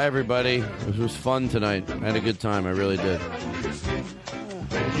 Goodbye, everybody. It was fun tonight. I had a good time. I really did.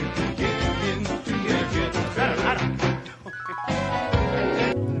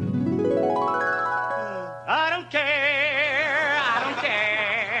 I don't care. I don't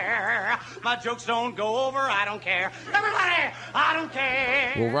care. My jokes don't go over. I don't care. Everybody, I don't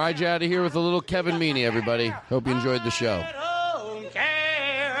care. We'll ride you out of here with a little Kevin Meaney, everybody. Hope you enjoyed the show. I don't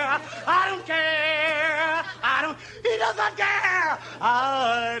care. I don't care. I don't. He doesn't care.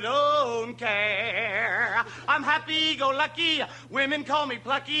 I don't care. I'm happy-go-lucky. Women call me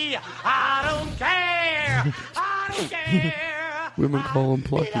plucky. I don't care. I don't care. Women call him He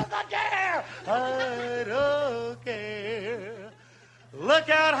plucky. doesn't care. I don't care. Look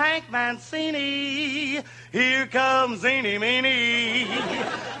out, Hank Mancini. Here comes Eeny Meeny.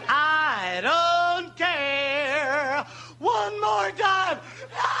 I don't care. One more time.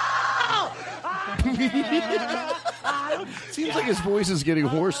 No! I don't Seems like his voice is getting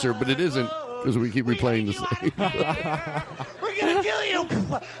hoarser, but it isn't because we keep replaying the same. We're gonna kill you.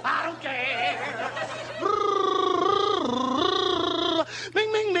 I don't care.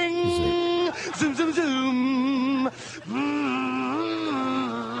 Bing, bing, bing. Zoom, zoom, zoom.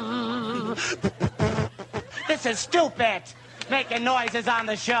 This is stupid. Making noises on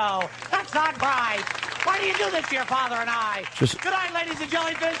the show. That's not right. Why do you do this to your father and I? Just- Good night, ladies and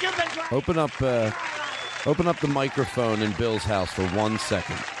jellyfish. You've been great. Open up the microphone in Bill's house for 1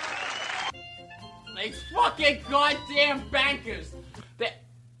 second. These fucking goddamn bankers. They...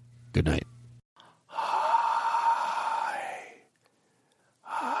 Good night.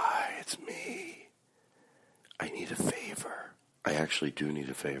 Hi, it's me. I need a favor. I actually do need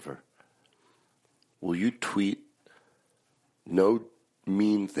a favor. Will you tweet no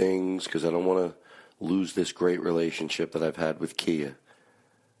mean things, because I don't want to lose this great relationship that I've had with Kia.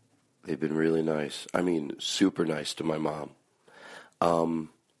 They've been really nice. I mean, super nice to my mom.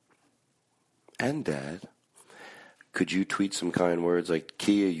 And Dad. Could you tweet some kind words like,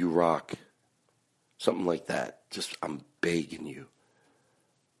 Kia, you rock? Something like that. Just, I'm begging you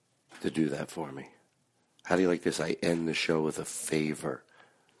to do that for me. How do you like this? I end the show with a favor.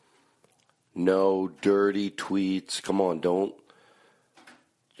 No dirty tweets. Come on, don't.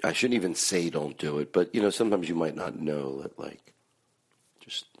 I shouldn't even say don't do it, but, you know, sometimes you might not know that, like,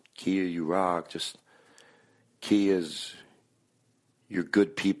 just, Kia, you rock. Just, Kia's, you're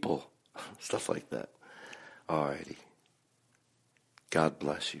good people. Stuff like that. Alrighty. God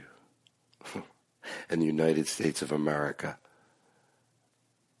bless you. And the United States of America.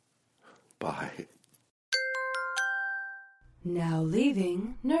 Bye. Now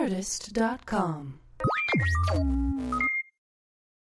leaving Nerdist.com.